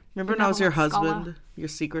 Remember when I was your husband? Scholar. Your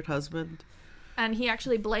secret husband? And he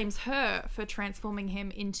actually blames her for transforming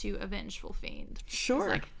him into a vengeful fiend. Sure.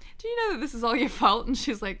 He's like, do you know that this is all your fault? And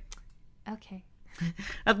she's like, okay.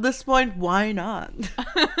 At this point, why not?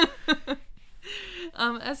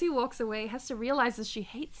 As he walks away, Hester realizes she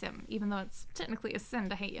hates him, even though it's technically a sin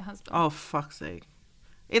to hate your husband. Oh, fuck's sake.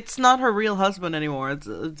 It's not her real husband anymore.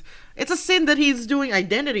 It's a sin that he's doing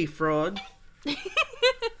identity fraud.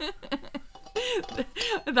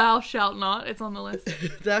 Thou shalt not. It's on the list.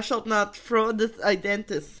 Thou shalt not fraud this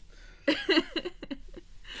identity.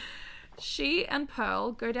 She and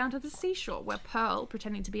Pearl go down to the seashore, where Pearl,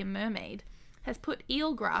 pretending to be a mermaid, has put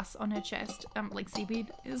eel grass on her chest, like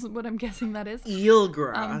seaweed is what I'm guessing that is. Eel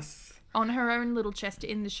grass. On her own little chest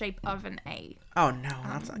in the shape of an A. Oh no,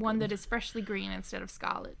 that's not one good. that is freshly green instead of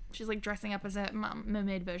scarlet. She's like dressing up as a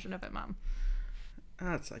mermaid version of her mum.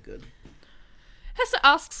 That's not good. Hester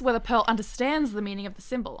asks whether Pearl understands the meaning of the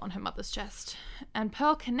symbol on her mother's chest, and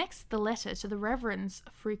Pearl connects the letter to the Reverend's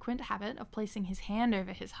frequent habit of placing his hand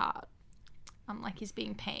over his heart, like he's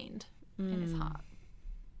being pained in his heart.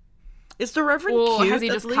 Is the Reverend or cute? Has he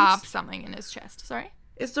just carved something in his chest? Sorry?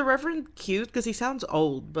 Is the Reverend cute? Because he sounds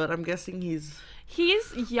old, but I'm guessing he's...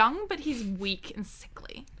 He's young, but he's weak and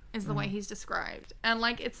sickly, is the way he's described. And,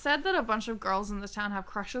 like, it's said that a bunch of girls in the town have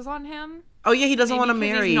crushes on him. Oh, yeah, he doesn't want to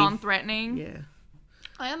marry. He's non-threatening. Yeah.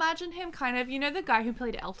 I imagine him kind of... You know the guy who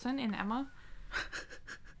played Elton in Emma?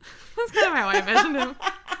 That's kind of how I imagine him.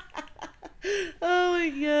 Oh, my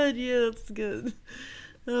God. Yeah, that's good.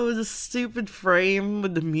 That was a stupid frame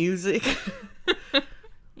with the music.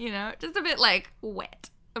 You know, just a bit, like, wet.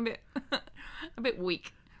 A bit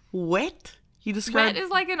weak. Wet? You described... Wet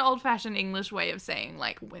is like an old-fashioned English way of saying,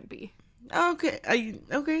 like, wimpy. Okay.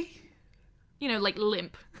 Okay. You know, like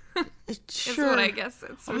limp. Sure. Is what I guess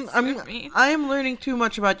it's supposed to mean. I am learning too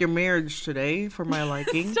much about your marriage today for my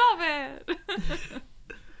liking. Stop it.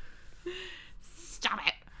 Stop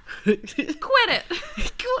it. Quit it.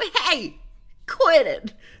 Hey, quit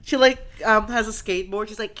it. She like has a skateboard.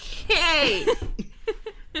 She's like, hey.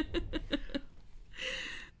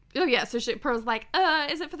 Oh yeah, so Pearl's like,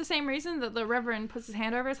 is it for the same reason that the Reverend puts his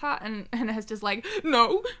hand over his heart? And Hester's like,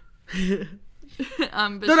 no. But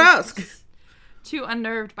Don't ask. Too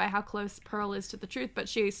unnerved by how close Pearl is to the truth, but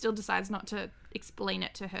she still decides not to explain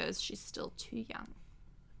it to her as she's still too young.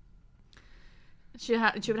 She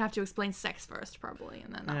would have to explain sex first, probably,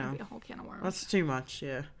 and then that would be a whole can of worms. That's too much,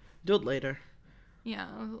 yeah. Do it later. Yeah,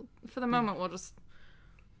 for the moment, we'll just...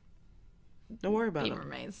 Don't worry about Beaver it.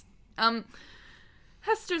 Maze.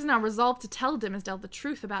 Hester's now resolved to tell Dimmesdale the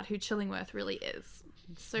truth about who Chillingworth really is.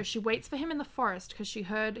 So she waits for him in the forest because she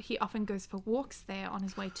heard he often goes for walks there on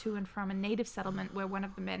his way to and from a native settlement where one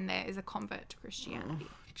of the men there is a convert to Christianity.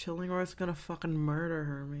 Chillingworth's gonna fucking murder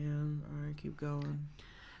her, man. Alright, keep going.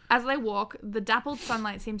 As they walk, the dappled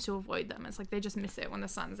sunlight seems to avoid them. It's like they just miss it when the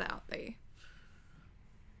sun's out. They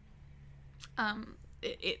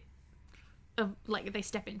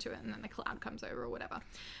step into it and then the cloud comes over or whatever.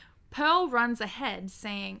 Pearl runs ahead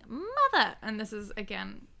saying, "Mother!" And this is,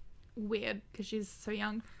 again, weird because she's so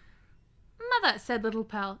young. "Mother," said little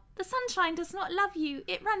Pearl, "the sunshine does not love you.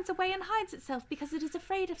 It runs away and hides itself because it is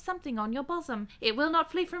afraid of something on your bosom. It will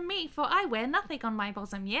not flee from me, for I wear nothing on my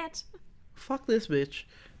bosom yet." Fuck this bitch.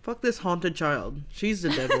 Fuck this haunted child. She's the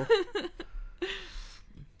devil.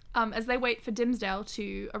 As they wait for Dimmesdale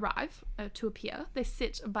to arrive, to appear, they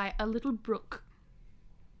sit by a little brook.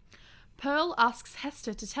 Pearl asks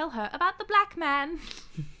Hester to tell her about the black man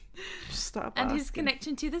Stop and asking. his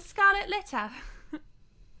connection to the Scarlet Letter.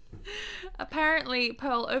 Apparently,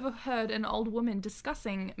 Pearl overheard an old woman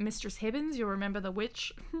discussing Mistress Hibbins, you'll remember the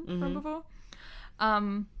witch from before,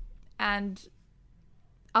 and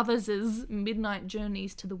others' midnight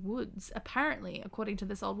journeys to the woods. Apparently, according to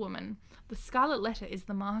this old woman, the Scarlet Letter is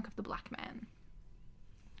the mark of the black man.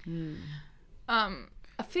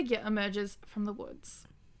 A figure emerges from the woods.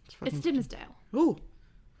 It's Dimmesdale. Ooh.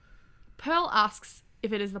 Pearl asks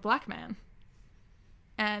if it is the black man.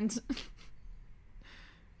 And...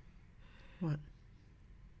 What?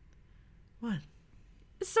 What?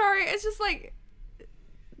 Sorry, it's just like...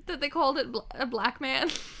 that they called it a black man.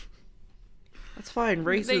 That's fine.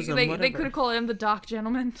 Racism, They whatever. could have called him the Dark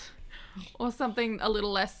Gentleman. Or something a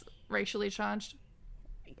little less racially charged.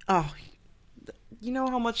 Oh, you know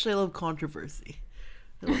how much they love controversy.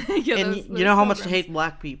 Yeah, And those you know how much they programs. hate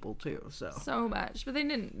black people, too, so. So much. But they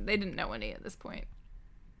didn't know any at this point.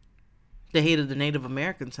 They hated the Native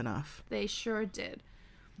Americans enough. They sure did.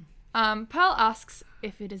 Pearl asks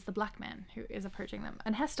if it is the black man who is approaching them.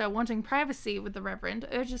 And Hester, wanting privacy with the Reverend,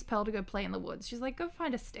 urges Pearl to go play in the woods. She's like, go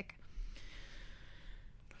find a stick.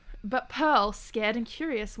 But Pearl, scared and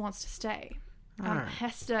curious, wants to stay. Alright.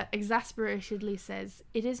 Hester exasperatedly says,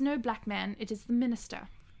 "It is no black man, it is the minister."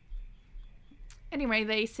 Anyway,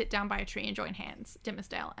 they sit down by a tree and join hands,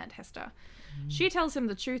 Dimmesdale and Hester. She tells him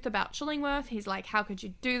the truth about Chillingworth. He's like, "How could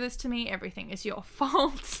you do this to me? Everything is your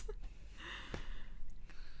fault."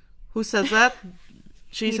 Who says that?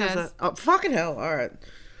 She He says does. that. Oh, fucking hell. Alright.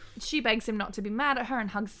 She begs him not to be mad at her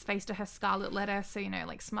and hugs his face to her Scarlet Letter, so,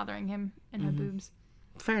 like smothering him in her boobs.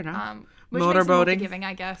 Fair enough. Which makes him more Motorboating. forgiving,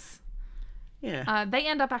 I guess. Yeah. They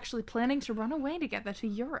end up actually planning to run away together to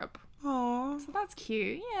Europe. Aww. So that's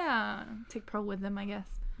cute. Yeah. Take Pearl with them, I guess.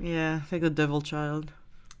 Yeah, like the devil child.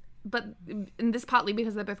 But and this partly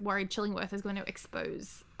because they're both worried Chillingworth is going to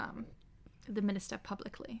expose the minister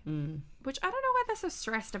publicly. Which I don't know why they're so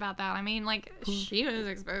stressed about that. I mean, like, she was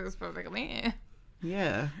exposed publicly.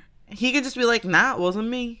 Yeah. He could just be like, nah, it wasn't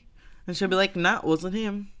me. And she'll be like, nah, it wasn't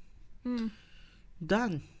him.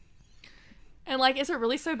 Done. And, like, is it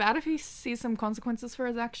really so bad if he sees some consequences for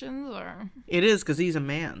his actions, or... It is, because he's a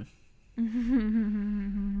man.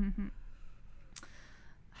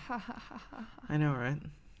 I know, right?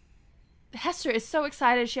 Hester is so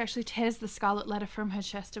excited she actually tears the Scarlet Letter from her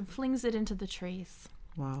chest and flings it into the trees.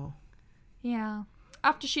 Wow. Yeah.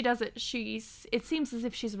 After she does it, it seems as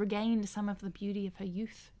if she's regained some of the beauty of her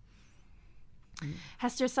youth.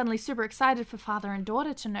 Hester is suddenly super excited for father and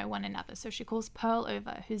daughter to know one another, so she calls Pearl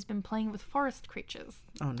over, who's been playing with forest creatures.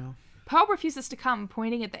 Oh, no. Pearl refuses to come,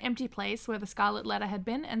 pointing at the empty place where the Scarlet Letter had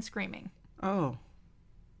been and screaming. Oh.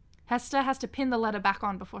 Hester has to pin the letter back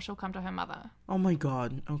on before she'll come to her mother. Oh, my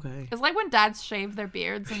God. Okay. It's like when dads shave their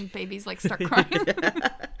beards and babies, like, start crying.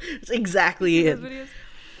 It's exactly it. Those videos?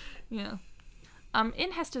 Yeah.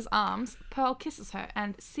 In Hester's arms, Pearl kisses her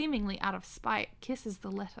and, seemingly out of spite, kisses the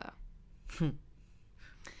letter.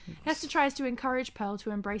 Hester tries to encourage Pearl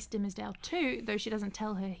to embrace Dimmesdale too, though she doesn't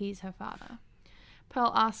tell her he's her father.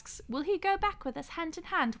 Pearl asks, "Will he go back with us hand in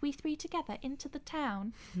hand, we three together, into the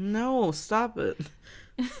town?" No, stop it.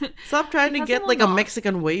 Stop trying to Because get he like will a not.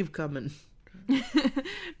 Mexican wave coming.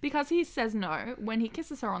 Because he says no, when he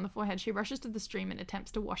kisses her on the forehead, she rushes to the stream and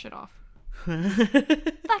attempts to wash it off. That's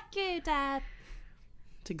Fuck you, Dad.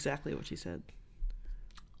 exactly what she said.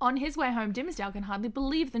 On his way home, Dimmesdale can hardly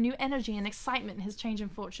believe the new energy and excitement his change in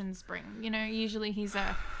fortunes bring. You know, usually he's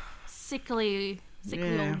a sickly,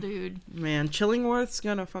 Sickly Yeah. old dude. Man, Chillingworth's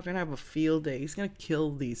gonna fucking have a field day. He's gonna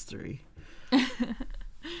kill these three.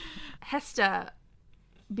 Hester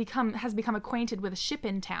has become acquainted with a ship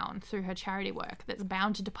in town through her charity work that's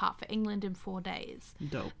bound to depart for England in 4 days.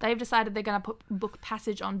 Dope. They've decided they're going to book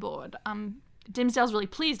passage on board. Dimsdale's really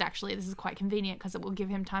pleased, actually. This is quite convenient because it will give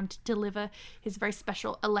him time to deliver his very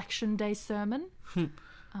special Election Day sermon.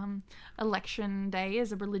 Election Day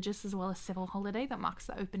is a religious as well as civil holiday that marks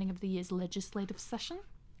the opening of the year's legislative session.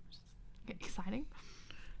 Exciting.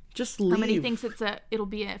 Just leave. And he thinks it'll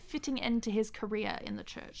be a fitting end to his career in the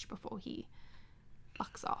church before he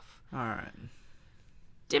fucks off. Alright.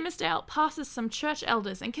 Dimsdale passes some church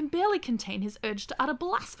elders and can barely contain his urge to utter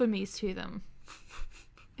blasphemies to them.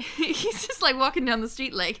 He's just like walking down the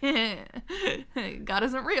street like, God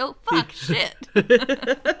isn't real. Fuck shit.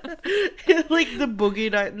 Like the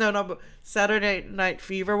boogie night, no, Saturday Night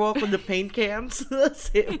Fever walk with the paint cans. That's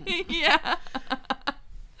him. Yeah.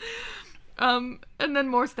 And then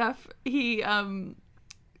more stuff. He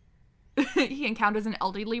he encounters an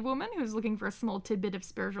elderly woman who's looking for a small tidbit of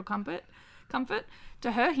spiritual comfort.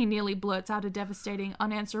 To her, he nearly blurts out a devastating,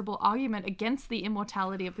 unanswerable argument against the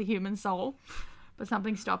immortality of the human soul. But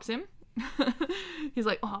something stops him. He's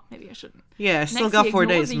like, oh, maybe I shouldn't. Yeah, still Next, got he 4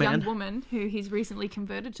 ignores days, a man. young woman who he's recently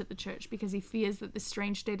converted to the church because he fears that this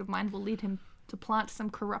strange state of mind will lead him to plant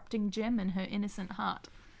some corrupting gem in her innocent heart.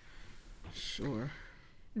 Sure.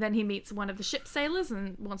 Then he meets one of the ship sailors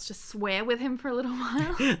and wants to swear with him for a little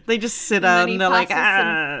while. They just sit then out he and they're like,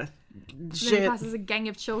 passes Then he shit. passes a gang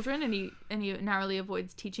of children and he narrowly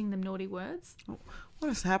avoids teaching them naughty words.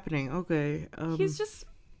 What is happening? Okay.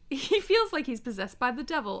 He feels like he's possessed by the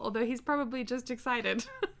devil, although he's probably just excited.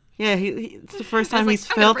 Yeah, it's the first time like,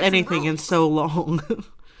 he's I'm gonna felt break some anything in rules. so long.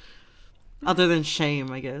 Other than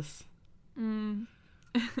shame, I guess.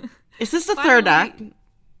 Is this the third act? Finally-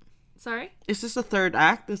 Sorry? Is this the third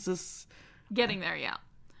act? Is this... Getting there, yeah.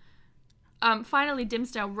 Finally,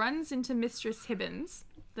 Dimsdale runs into Mistress Hibbins,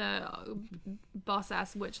 the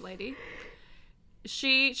boss-ass witch lady.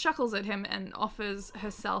 She chuckles at him and offers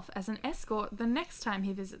herself as an escort the next time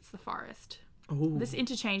he visits the forest. Ooh. This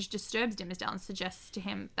interchange disturbs Dimsdale and suggests to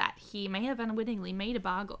him that he may have unwittingly made a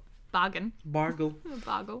bargain. Bargle. Bargain.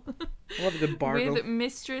 I love a good bargle. With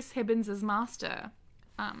Mistress Hibbins' master,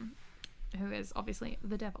 who is obviously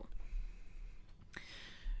the devil.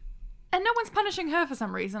 And no one's punishing her for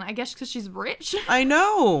some reason. I guess because she's rich. I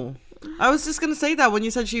know. I was just gonna say that when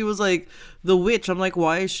you said she was like the witch. I'm like,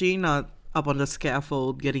 why is she not up on the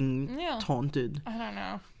scaffold getting taunted? I don't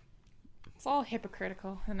know. It's all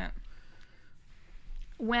hypocritical, isn't it?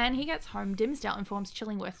 When he gets home, Dimsdale informs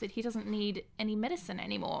Chillingworth that he doesn't need any medicine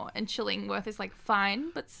anymore. And Chillingworth is like,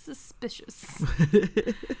 fine, but suspicious.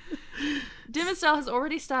 Dimsdale has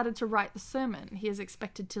already started to write the sermon he is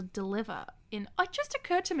expected to deliver. It just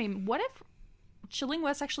occurred to me, what if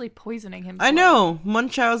Chillingworth's actually poisoning him? I know.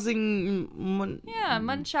 Munchausen. Yeah,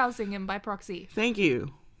 Munchausen him by proxy. Thank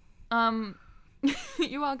you.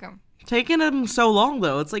 You're welcome. Taking him so long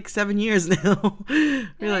though. It's like 7 years now.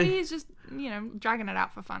 Really? He's just, dragging it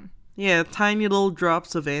out for fun. Yeah, tiny little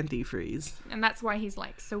drops of antifreeze. And that's why he's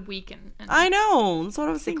like so weak and I know. That's what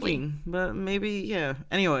I was sickly. thinking. But maybe, yeah.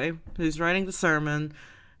 Anyway, he's writing the sermon,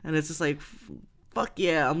 and it's just like, fuck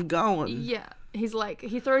yeah, I'm going. Yeah. He's like,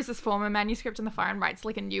 he throws his former manuscript in the fire and writes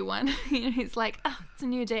like a new one. He's like, oh, it's a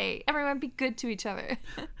new day. Everyone be good to each other.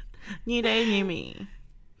 New day, new me.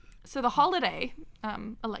 So the holiday,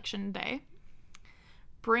 Election Day,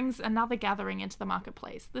 brings another gathering into the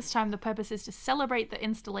marketplace. This time the purpose is to celebrate the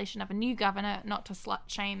installation of a new governor, not to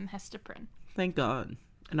slut-shame Hester Prynne. Thank God.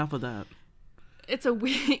 Enough of that. It's a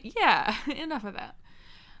weird... Yeah, enough of that.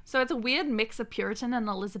 So it's a weird mix of Puritan and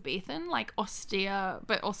Elizabethan, like austere,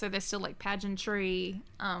 but also there's still like pageantry.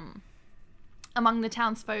 Among the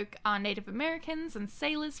townsfolk are Native Americans and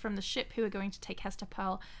sailors from the ship who are going to take Hester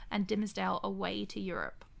Pearl and Dimsdale away to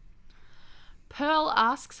Europe. Pearl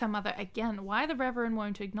asks her mother again why the Reverend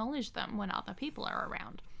won't acknowledge them when other people are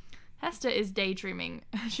around. Hester is daydreaming.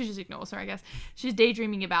 She just ignores her, I guess. She's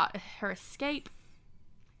daydreaming about her escape.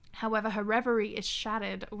 However, her reverie is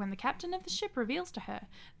shattered when the captain of the ship reveals to her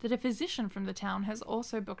that a physician from the town has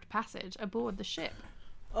also booked passage aboard the ship.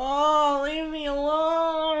 Oh, leave me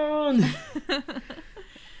alone.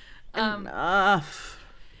 Enough.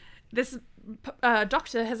 This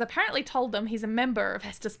doctor has apparently told them he's a member of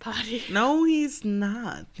Hester's party. No, he's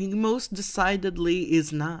not. He most decidedly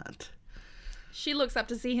is not. She looks up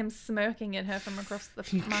to see him smirking at her from across the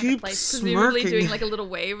keeps marketplace, presumably smirking. doing like a little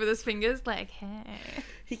wave with his fingers, like, hey.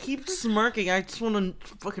 He keeps smirking. I just want to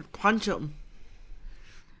fucking punch him.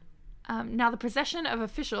 Now the procession of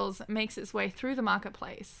officials makes its way through the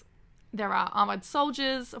marketplace. There are armored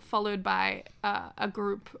soldiers, followed by a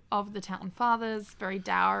group of the town fathers, very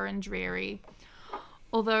dour and dreary.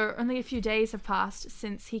 Although only a few days have passed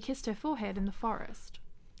since he kissed her forehead in the forest.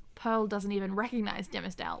 Pearl doesn't even recognize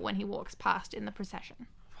Dimmesdale when he walks past in the procession.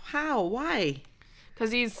 How? Why?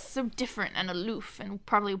 Because he's so different and aloof and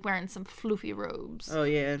probably wearing some floofy robes. Oh,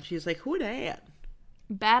 yeah. And she's like, who that?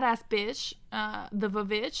 Badass bitch, the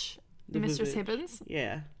Vavitch, Mistress Vavitch. Hibbins.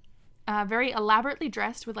 Yeah. Very elaborately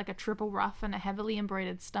dressed with like a triple ruff and a heavily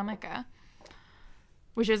embroidered stomacher,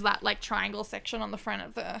 which is that like triangle section on the front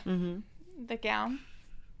of the gown.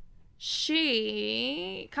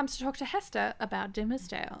 She comes to talk to Hester about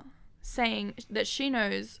Dimmesdale, saying that she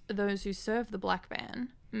knows those who serve the Black Band.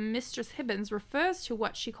 Mistress Hibbins refers to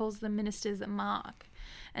what she calls the minister's mark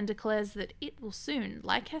and declares that it will soon,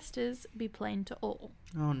 like Hester's, be plain to all.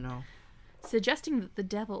 Oh, no. Suggesting that the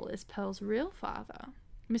devil is Pearl's real father.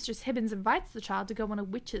 Mistress Hibbins invites the child to go on a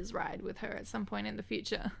witch's ride with her at some point in the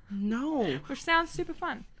future. No. Which sounds super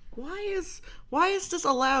fun. Why is this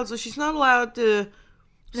allowed? So she's not allowed to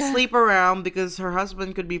sleep around because her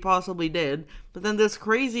husband could be possibly dead. But then this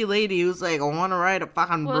crazy lady who's like, I want to ride a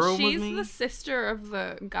fucking broom with me. Well, she's the sister of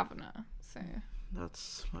the governor, so...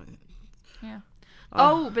 That's fine. Yeah.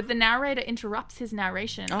 But the narrator interrupts his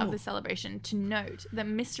narration of Oh. the celebration to note that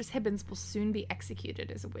Mistress Hibbins will soon be executed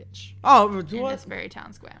as a witch Oh, in this what? very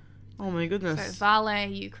town square. Oh my So, goodness. Vale,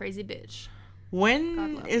 you crazy bitch. God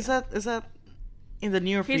When love is that? Is that in the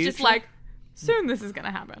near future? He's just like, soon this is going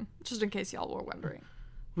to happen. Just in case y'all were wondering.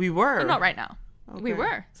 we were. But not right now. We Okay.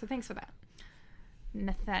 were, so thanks for that.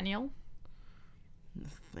 Nathaniel.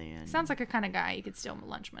 Sounds like a kind of guy you could steal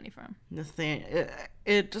lunch money from.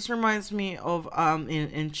 It just reminds me of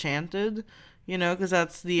Enchanted, you know, because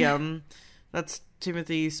that's the that's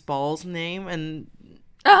Timothy Spall's name, and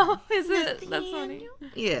Oh, is it? That's funny.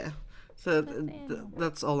 yeah, so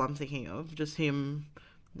that's all I'm thinking of, just him.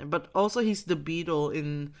 But also he's the Beetle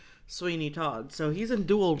in Sweeney Todd, so he's in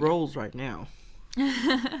dual roles right now.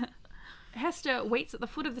 Hester waits at the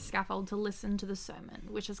foot of the scaffold to listen to the sermon,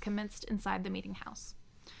 which has commenced inside the meeting house.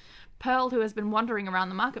 Pearl, who has been wandering around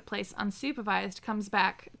the marketplace unsupervised, comes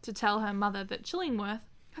back to tell her mother that Chillingworth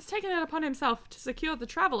has taken it upon himself to secure the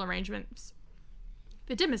travel arrangements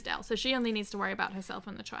for Dimmesdale, so she only needs to worry about herself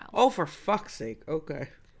and the child. Oh, for fuck's sake! Okay.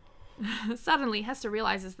 Suddenly, Hester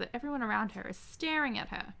realizes that everyone around her is staring at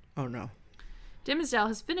her. Oh no. Dimmesdale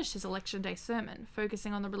has finished his election day sermon,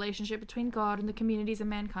 focusing on the relationship between God and the communities of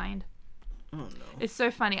mankind. Oh no. It's so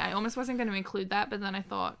funny. I almost wasn't going to include that, but then I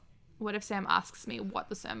thought, what if Sam asks me what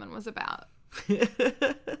the sermon was about? I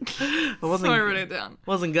So I wrote it down.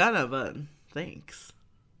 wasn't gonna, but thanks.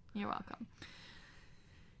 You're welcome.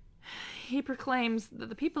 He proclaims that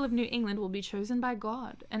the people of New England will be chosen by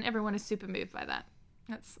God, and everyone is super moved by that.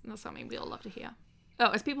 That's something we all love to hear. Oh,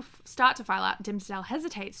 as people start to file out, Dimmesdale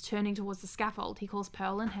hesitates, turning towards the scaffold. He calls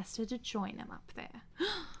Pearl and Hester to join him up there.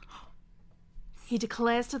 He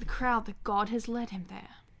declares to the crowd that God has led him there.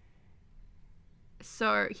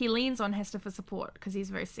 So he leans on Hester for support because he's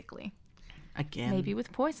very sickly. Again. Maybe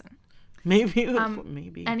with poison. Maybe.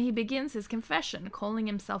 And he begins his confession, calling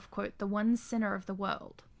himself, quote, the one sinner of the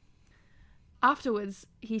world. Afterwards,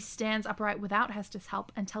 he stands upright without Hester's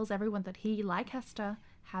help and tells everyone that he, like Hester,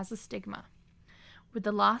 has a stigma. With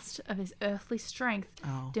the last of his earthly strength,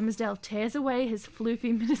 Dimmesdale tears away his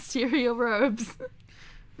floofy ministerial robes.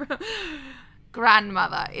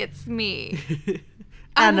 Grandmother, it's me.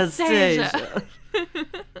 Anastasia.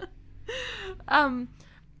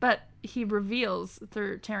 But he reveals,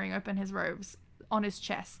 through tearing open his robes, on his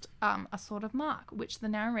chest, a sort of mark, which the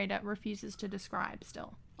narrator refuses to describe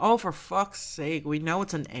still. Oh, for fuck's sake. We know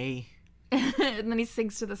it's an A. And then he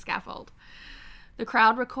sinks to the scaffold. The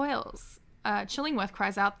crowd recoils. Chillingworth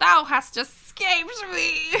cries out, "Thou hast escaped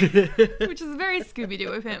me!" Which is very Scooby-Doo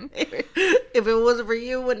of him. If it wasn't for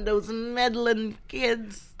you and those meddling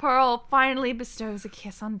kids. Pearl finally bestows a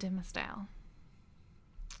kiss on Dimmesdale.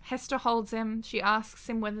 Hester holds him. She asks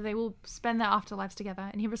him whether they will spend their afterlives together,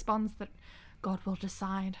 and he responds that God will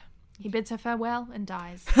decide. He bids her farewell and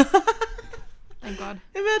dies. Thank God.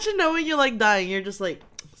 Imagine knowing you're like dying. You're just like,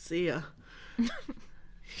 see ya.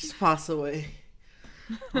 Just pass away.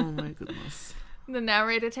 Oh my goodness. The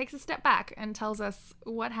narrator takes a step back and tells us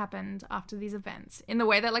what happened after these events, in the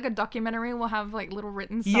way that like a documentary will have like little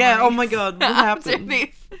written summaries. Yeah, oh my God, what after happened?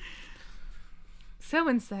 these.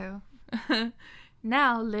 So-and-so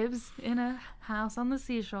now lives in a house on the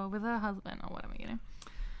seashore with her husband, or whatever, you know.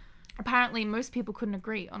 Apparently, most people couldn't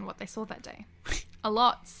agree on what they saw that day. A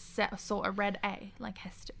lot saw a red A, like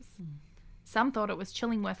Hester's. Some thought it was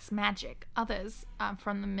Chillingworth's magic. Others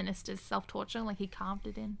from the minister's self-torture, like he carved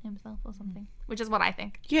it in himself or something, which is what I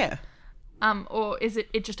think. Yeah. Or is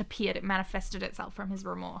it just appeared, it manifested itself from his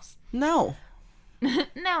remorse? No.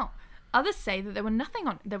 Now, others say that there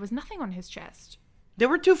was nothing on his chest. They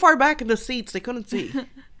were too far back in the seats. They couldn't see.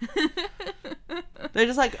 They're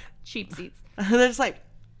just like... Cheap seats. They're just like...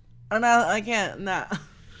 Oh, no, I can't. Nah.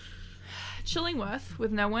 Chillingworth,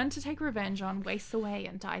 with no one to take revenge on, wastes away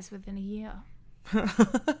and dies within a year,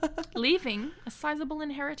 leaving a sizable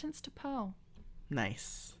inheritance to Pearl.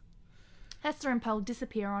 Nice. Hester and Pearl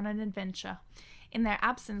disappear on an adventure. In their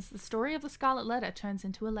absence, the story of the Scarlet Letter turns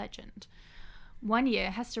into a legend. One year,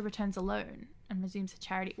 Hester returns alone and resumes her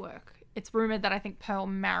charity work. It's rumored that I think Pearl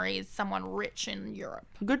marries someone rich in Europe.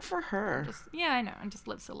 Good for her. Yeah, I know, and just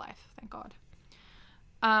lives her life, thank God.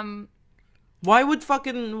 Why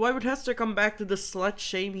would Hester come back to the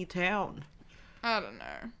slut-shamey town? I don't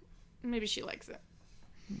know. Maybe she likes it.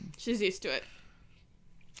 She's used to it.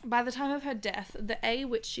 By the time of her death, the A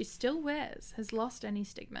which she still wears has lost any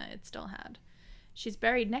stigma it still had. She's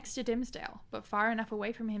buried next to Dimmesdale, but far enough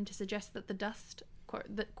away from him to suggest that the dust,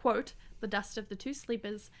 quote, the dust of the two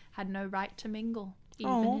sleepers had no right to mingle,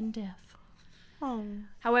 even in death. Oh.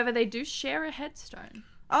 However, they do share a headstone.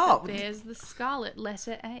 Oh. That bears the scarlet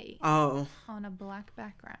letter A on a black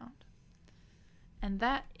background. And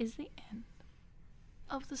that is the end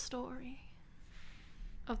of the story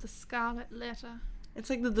of the Scarlet Letter. It's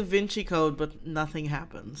like the Da Vinci Code, but nothing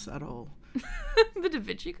happens at all. The Da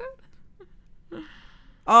Vinci Code?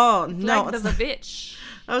 Oh, no. Like the bitch.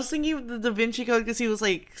 I was thinking of the Da Vinci Code because he was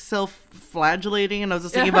like self-flagellating, and I was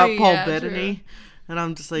just thinking about Paul Bettany. True. And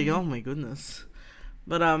I'm just like, oh my goodness.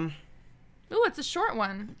 But, ooh, it's a short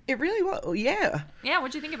one. It really was. Yeah. Yeah,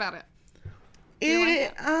 what'd you think about it?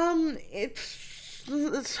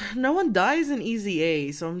 It's no one dies in Easy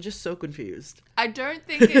A, so I'm just so confused. I don't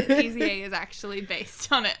think Easy A is actually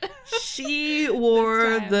based on it. She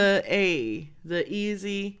wore the A, the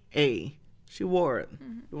Easy A. She wore it.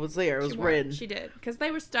 Mm-hmm. It was there. It was red. She did, because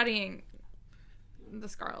they were studying the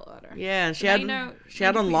Scarlet Letter. Yeah, she had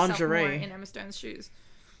on lingerie in Emma Stone's shoes.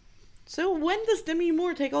 So when does Demi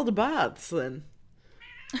Moore take all the baths then?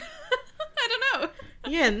 I don't know.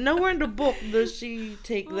 Yeah, nowhere in the book does she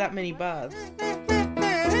take that many baths.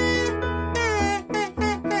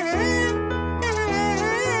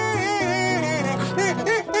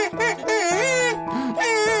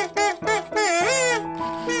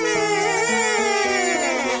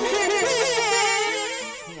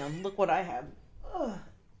 Damn, look what I have. Ugh.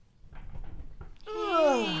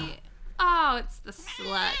 Hey. Oh, it's the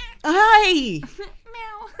slut. Hi!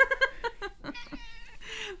 Meow.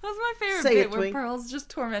 That was my favorite Say bit it, where Twink. Pearl's just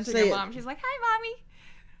tormenting Say her it. mom. She's like, hi, mommy.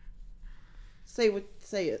 Say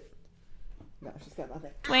it. No, she's got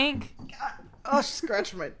nothing. Twink. God. Oh, she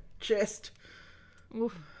scratched my chest.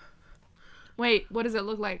 Oof. Wait, what does it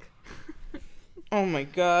look like? Oh my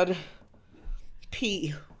god.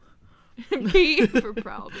 P. P for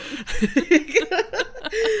problem.